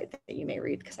website that you may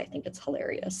read because I think it's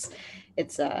hilarious.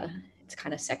 It's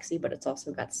kind of sexy, but it's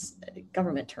also got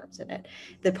government terms in it.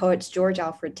 The poet's George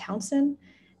Alfred Townsend.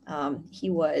 He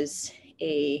was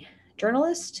a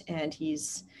journalist, and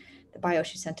the bio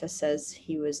she sent us says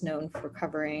he was known for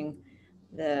covering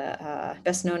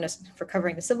best known as for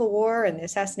covering the Civil War and the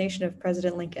assassination of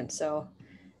President Lincoln. So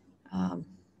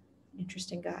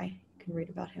interesting guy. You can read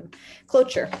about him.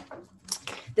 Cloture.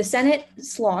 The Senate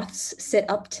sloths sit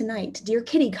up tonight. Dear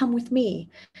Kitty, come with me.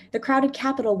 The crowded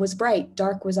Capitol was bright,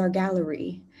 dark was our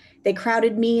gallery. They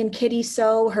crowded me and Kitty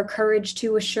so, her courage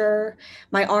to assure.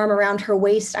 My arm around her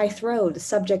waist I throw, the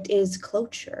subject is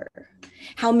cloture.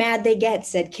 How mad they get,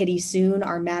 said Kitty soon,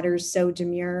 our matters so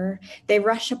demure. They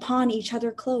rush upon each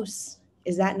other close.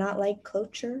 Is that not like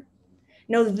cloture?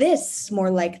 No, this more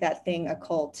like that thing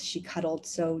occult, she cuddled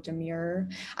so demure.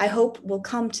 I hope we'll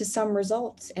come to some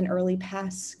result and early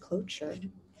pass cloture.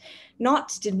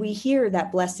 Not did we hear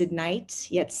that blessed night,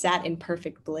 yet sat in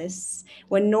perfect bliss.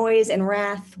 When noise and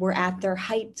wrath were at their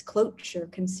height, cloture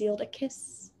concealed a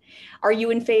kiss. Are you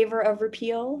in favor of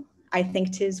repeal? I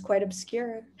think 'tis quite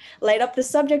obscure. Light up the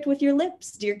subject with your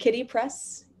lips, dear Kitty,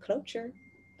 press cloture.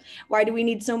 Why do we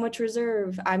need so much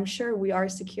reserve? I'm sure we are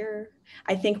secure.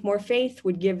 I think more faith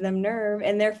would give them nerve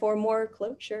and therefore more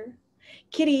cloture.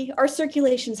 Kitty, our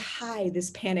circulation's high, this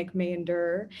panic may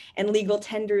endure, and legal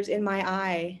tenders in my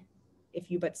eye, if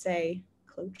you but say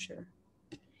cloture.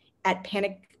 At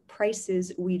panic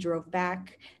prices we drove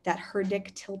back, that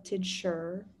herdic tilted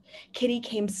sure. Kitty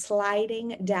came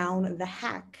sliding down the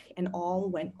hack, and all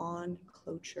went on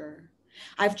cloture.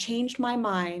 I've changed my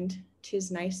mind,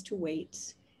 'tis nice to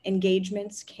wait.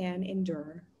 Engagements can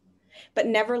endure, but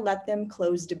never let them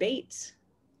close debate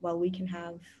while we can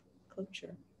have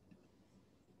cloture.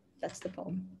 That's the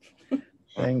poem.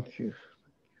 Thank you.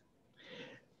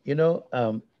 You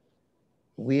know,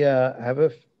 we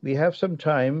have some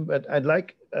time, but I'd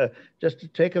like just to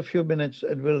take a few minutes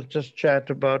and we'll just chat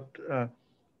about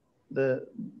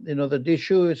the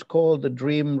issue is called The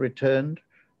Dream Returned,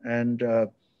 and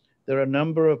there are a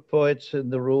number of poets in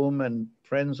the room and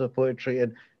friends of poetry,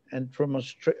 and from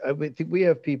Australia, I think we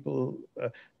have people,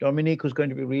 Dominique, who's going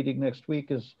to be reading next week,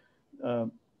 is,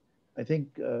 I think,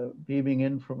 beaming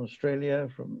in from Australia,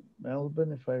 from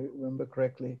Melbourne, if I remember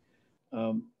correctly.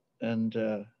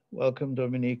 Welcome,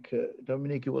 Dominique.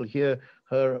 Dominique, you will hear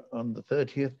her on the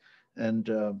 30th. And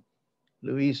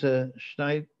Louisa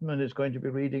Schneidman is going to be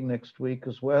reading next week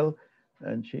as well.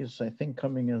 And she's, I think,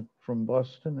 coming in from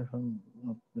Boston, if I'm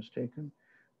not mistaken.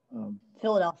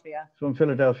 Philadelphia. From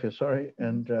Philadelphia, sorry.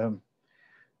 And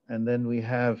then we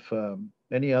have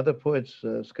many other poets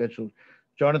scheduled.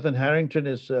 Jonathan Harrington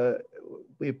is,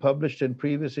 we published in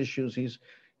previous issues.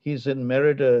 He's in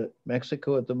Merida,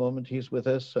 Mexico at the moment. He's with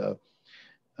us.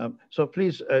 So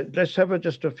please, let's have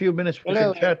just a few minutes we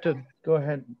can chat. And go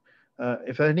ahead.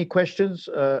 If there are any questions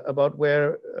about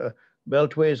where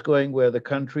Beltway is going, where the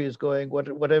country is going,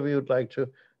 whatever you'd like to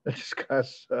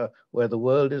discuss, where the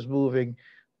world is moving.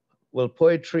 Will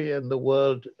poetry and the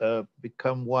world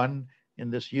become one in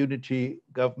this unity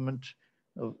government?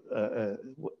 The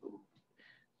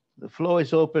floor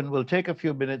is open. We'll take a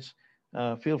few minutes.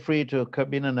 Feel free to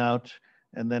come in and out,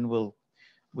 and then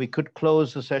we could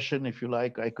close the session if you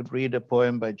like. I could read a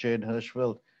poem by Jane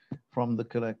Hirschfeld from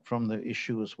the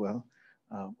issue as well,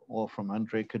 or from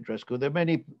Andrei Codrescu. There are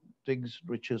many things,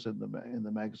 riches in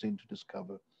the magazine to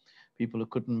discover. People who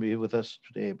couldn't be with us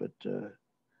today, but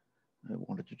I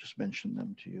wanted to just mention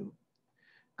them to you.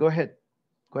 Go ahead.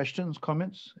 Questions,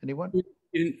 comments, anyone?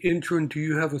 Indran, do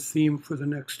you have a theme for the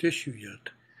next issue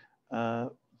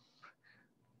yet?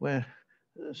 We're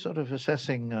sort of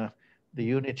assessing the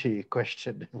unity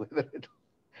question, whether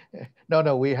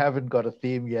No, we haven't got a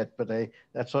theme yet, but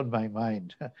that's on my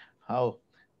mind. How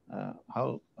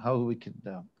we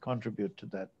can contribute to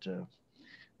that.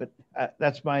 But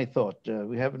that's my thought.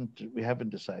 We haven't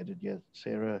decided yet.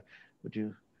 Sara, would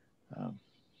you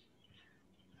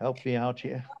help me out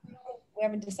here? We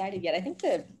haven't decided yet. I think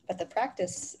the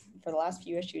practice for the last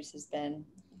few issues has been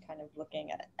kind of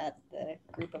looking at the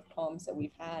group of poems that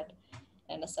we've had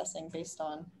and assessing based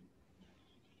on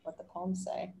what the poems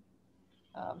say,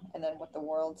 and then what the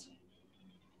world.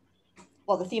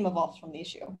 Well, the theme evolves from the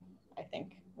issue, I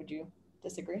think. Would you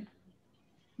disagree?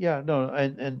 Yeah, no,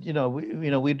 and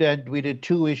we did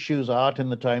 2 issues, Art in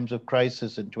the Times of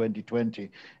Crisis, in 2020,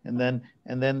 and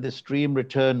then this dream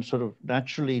return sort of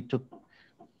naturally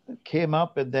came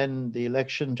up, and then the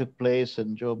election took place,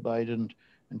 and Joe Biden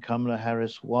and Kamala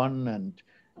Harris won,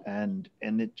 and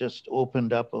it just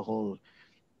opened up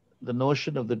the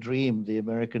notion of the dream, the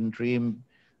American dream,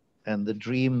 and the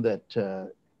dream that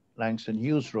Langston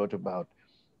Hughes wrote about,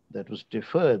 that was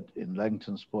deferred in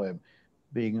Langton's poem,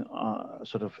 being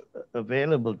sort of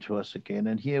available to us again.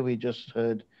 And here we just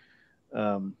heard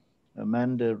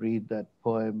Amanda read that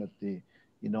poem at the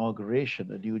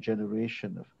inauguration, a new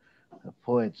generation of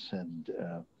poets. And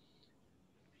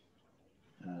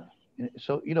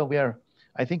so,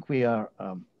 I think we are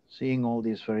seeing all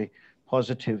these very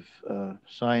positive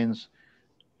signs,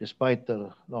 despite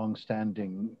the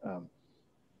long-standing,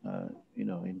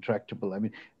 intractable,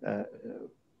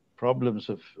 problems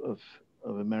of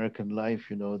American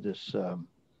life, this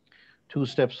 2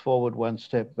 steps forward, 1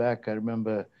 step back. I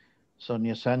remember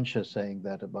Sonia Sanchez saying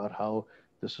that about how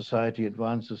the society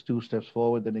advances 2 steps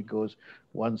forward, then it goes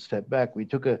 1 step back. We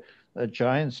took a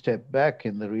giant step back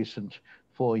in the recent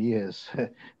 4 years.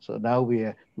 So now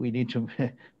we need to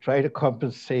try to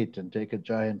compensate and take a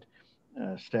giant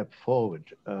step forward.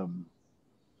 Go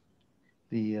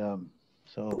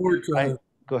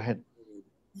ahead.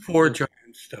 4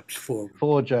 giant steps forward.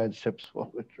 4 giant steps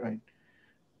forward, right.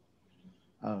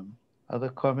 Other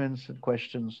comments and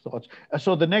questions, thoughts?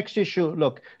 So the next issue,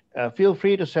 look, feel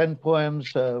free to send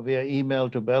poems via email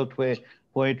to Beltway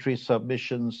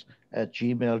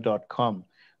poetrysubmissions@gmail.com.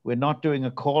 We're not doing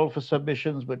a call for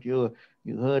submissions, but you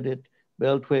heard it,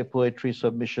 Beltway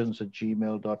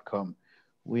poetrysubmissions@gmail.com.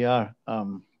 We are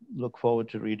look forward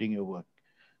to reading your work.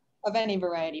 Of any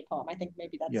variety poem. I think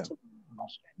maybe that's too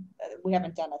much. We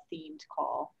haven't done a themed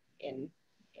call in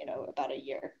about a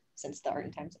year since the Art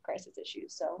in Times of Crisis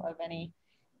issues. So of any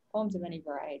poems of any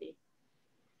variety.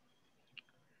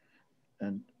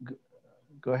 And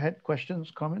go ahead,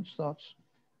 questions, comments, thoughts?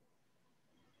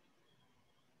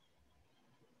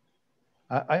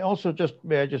 I also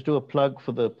may I just do a plug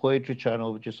for the poetry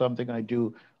channel, which is something I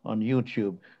do on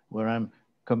YouTube, where I'm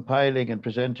compiling and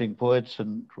presenting poets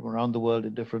from around the world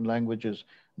in different languages,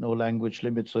 no language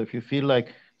limit. So if you feel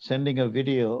like sending a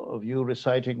video of you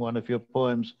reciting one of your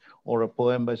poems or a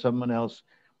poem by someone else,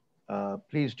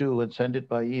 please do, and send it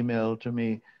by email to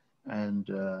me, and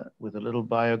with a little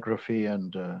biography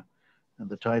and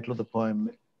the title of the poem,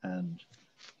 and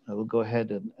I will go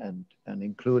ahead and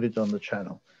include it on the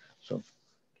channel. So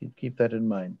keep that in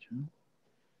mind.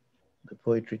 The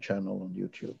poetry channel on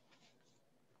YouTube.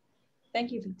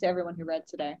 Thank you to everyone who read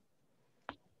today.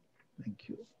 Thank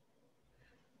you.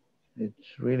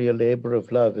 It's really a labor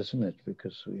of love, isn't it?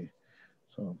 Because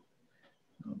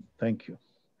thank you.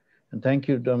 And thank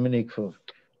you, Dominique, for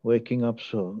waking up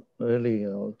so early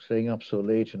or staying up so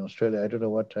late in Australia. I don't know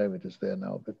what time it is there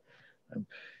now, but I'm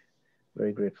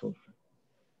very grateful for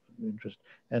the interest.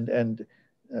 And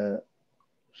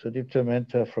Sudipta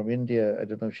Mehta from India, I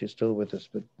don't know if she's still with us,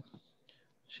 but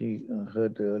she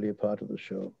heard the earlier part of the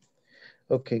show.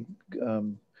 Okay,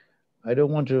 I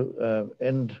don't want to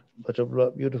end such a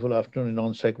beautiful afternoon in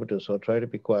non sequitur, so I'll try to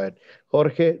be quiet.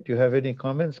 Jorge, do you have any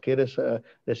comments? ¿Quieres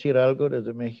decir algo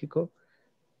desde México?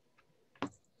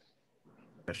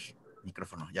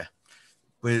 Micrófono, ya.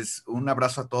 Pues un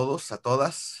abrazo a todos, a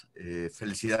todas.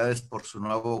 Felicidades por su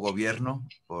nuevo gobierno,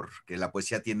 porque la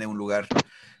poesía tiene un lugar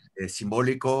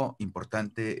simbólico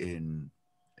importante en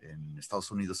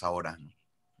Estados Unidos ahora, ¿no?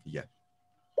 Y ya.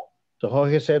 So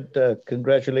Jorge said,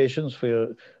 congratulations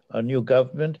for our new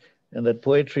government, and that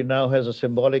poetry now has a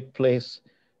symbolic place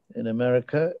in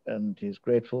America, and he's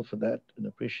grateful for that and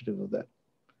appreciative of that.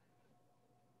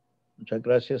 Muchas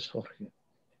gracias, Jorge.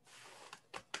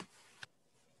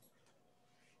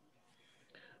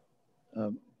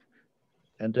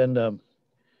 And then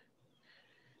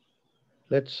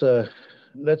let's.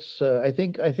 I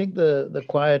think the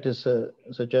quiet is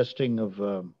suggesting of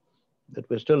that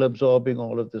we're still absorbing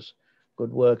all of this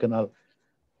good work, and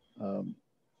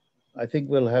I think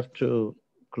we'll have to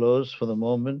close for the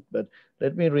moment, but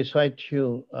let me recite to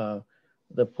you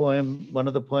the poem, one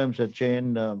of the poems that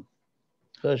Jane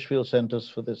Hirschfield sent us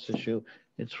for this issue.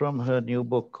 It's from her new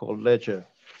book called Ledger.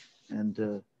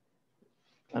 And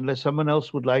unless someone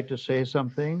else would like to say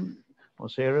something, or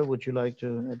Sarah, would you like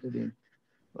to add any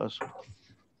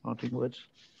parting words?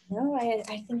 No, I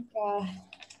think that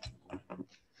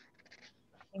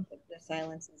the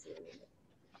silence is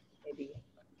maybe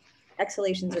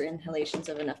exhalations or inhalations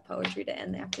of enough poetry to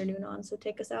end the afternoon on. So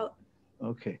take us out.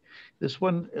 Okay, this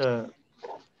one,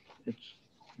 it's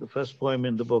the first poem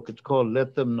in the book. It's called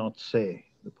Let Them Not Say,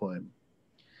 the poem.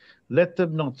 Let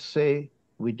them not say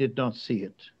we did not see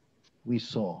it, we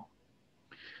saw.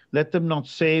 Let them not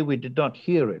say we did not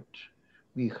hear it,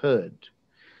 we heard.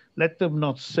 Let them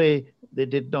not say they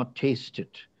did not taste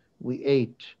it, we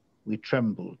ate, we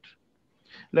trembled.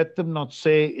 Let them not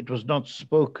say it was not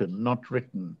spoken, not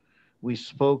written, we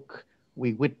spoke,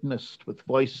 we witnessed with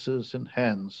voices and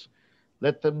hands.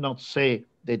 Let them not say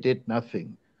they did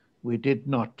nothing, we did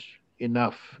not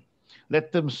enough.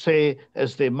 Let them say,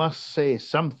 as they must say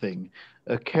something,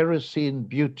 a kerosene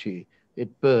beauty,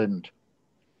 it burned.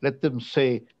 Let them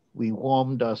say we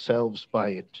warmed ourselves by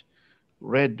it,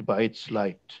 read by its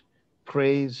light,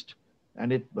 praised,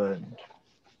 and it burned.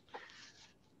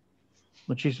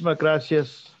 Muchísimas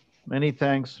gracias. Many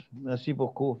thanks. Merci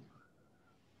beaucoup.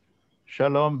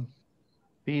 Shalom.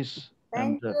 Peace.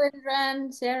 Thank you,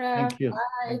 Indran, Sara. Thank you.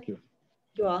 Bye. Thank you.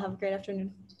 You all have a great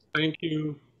afternoon. Thank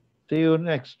you. See you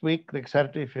next week, next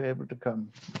Saturday, if you're able to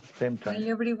come. Same time. Bye,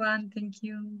 everyone. Thank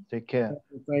you. Take care.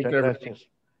 Thank Muchas you. gracias.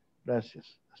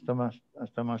 Gracias.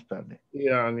 Hasta más tarde.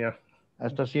 Yeah, Anya.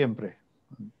 Hasta siempre.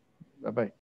 Bye bye.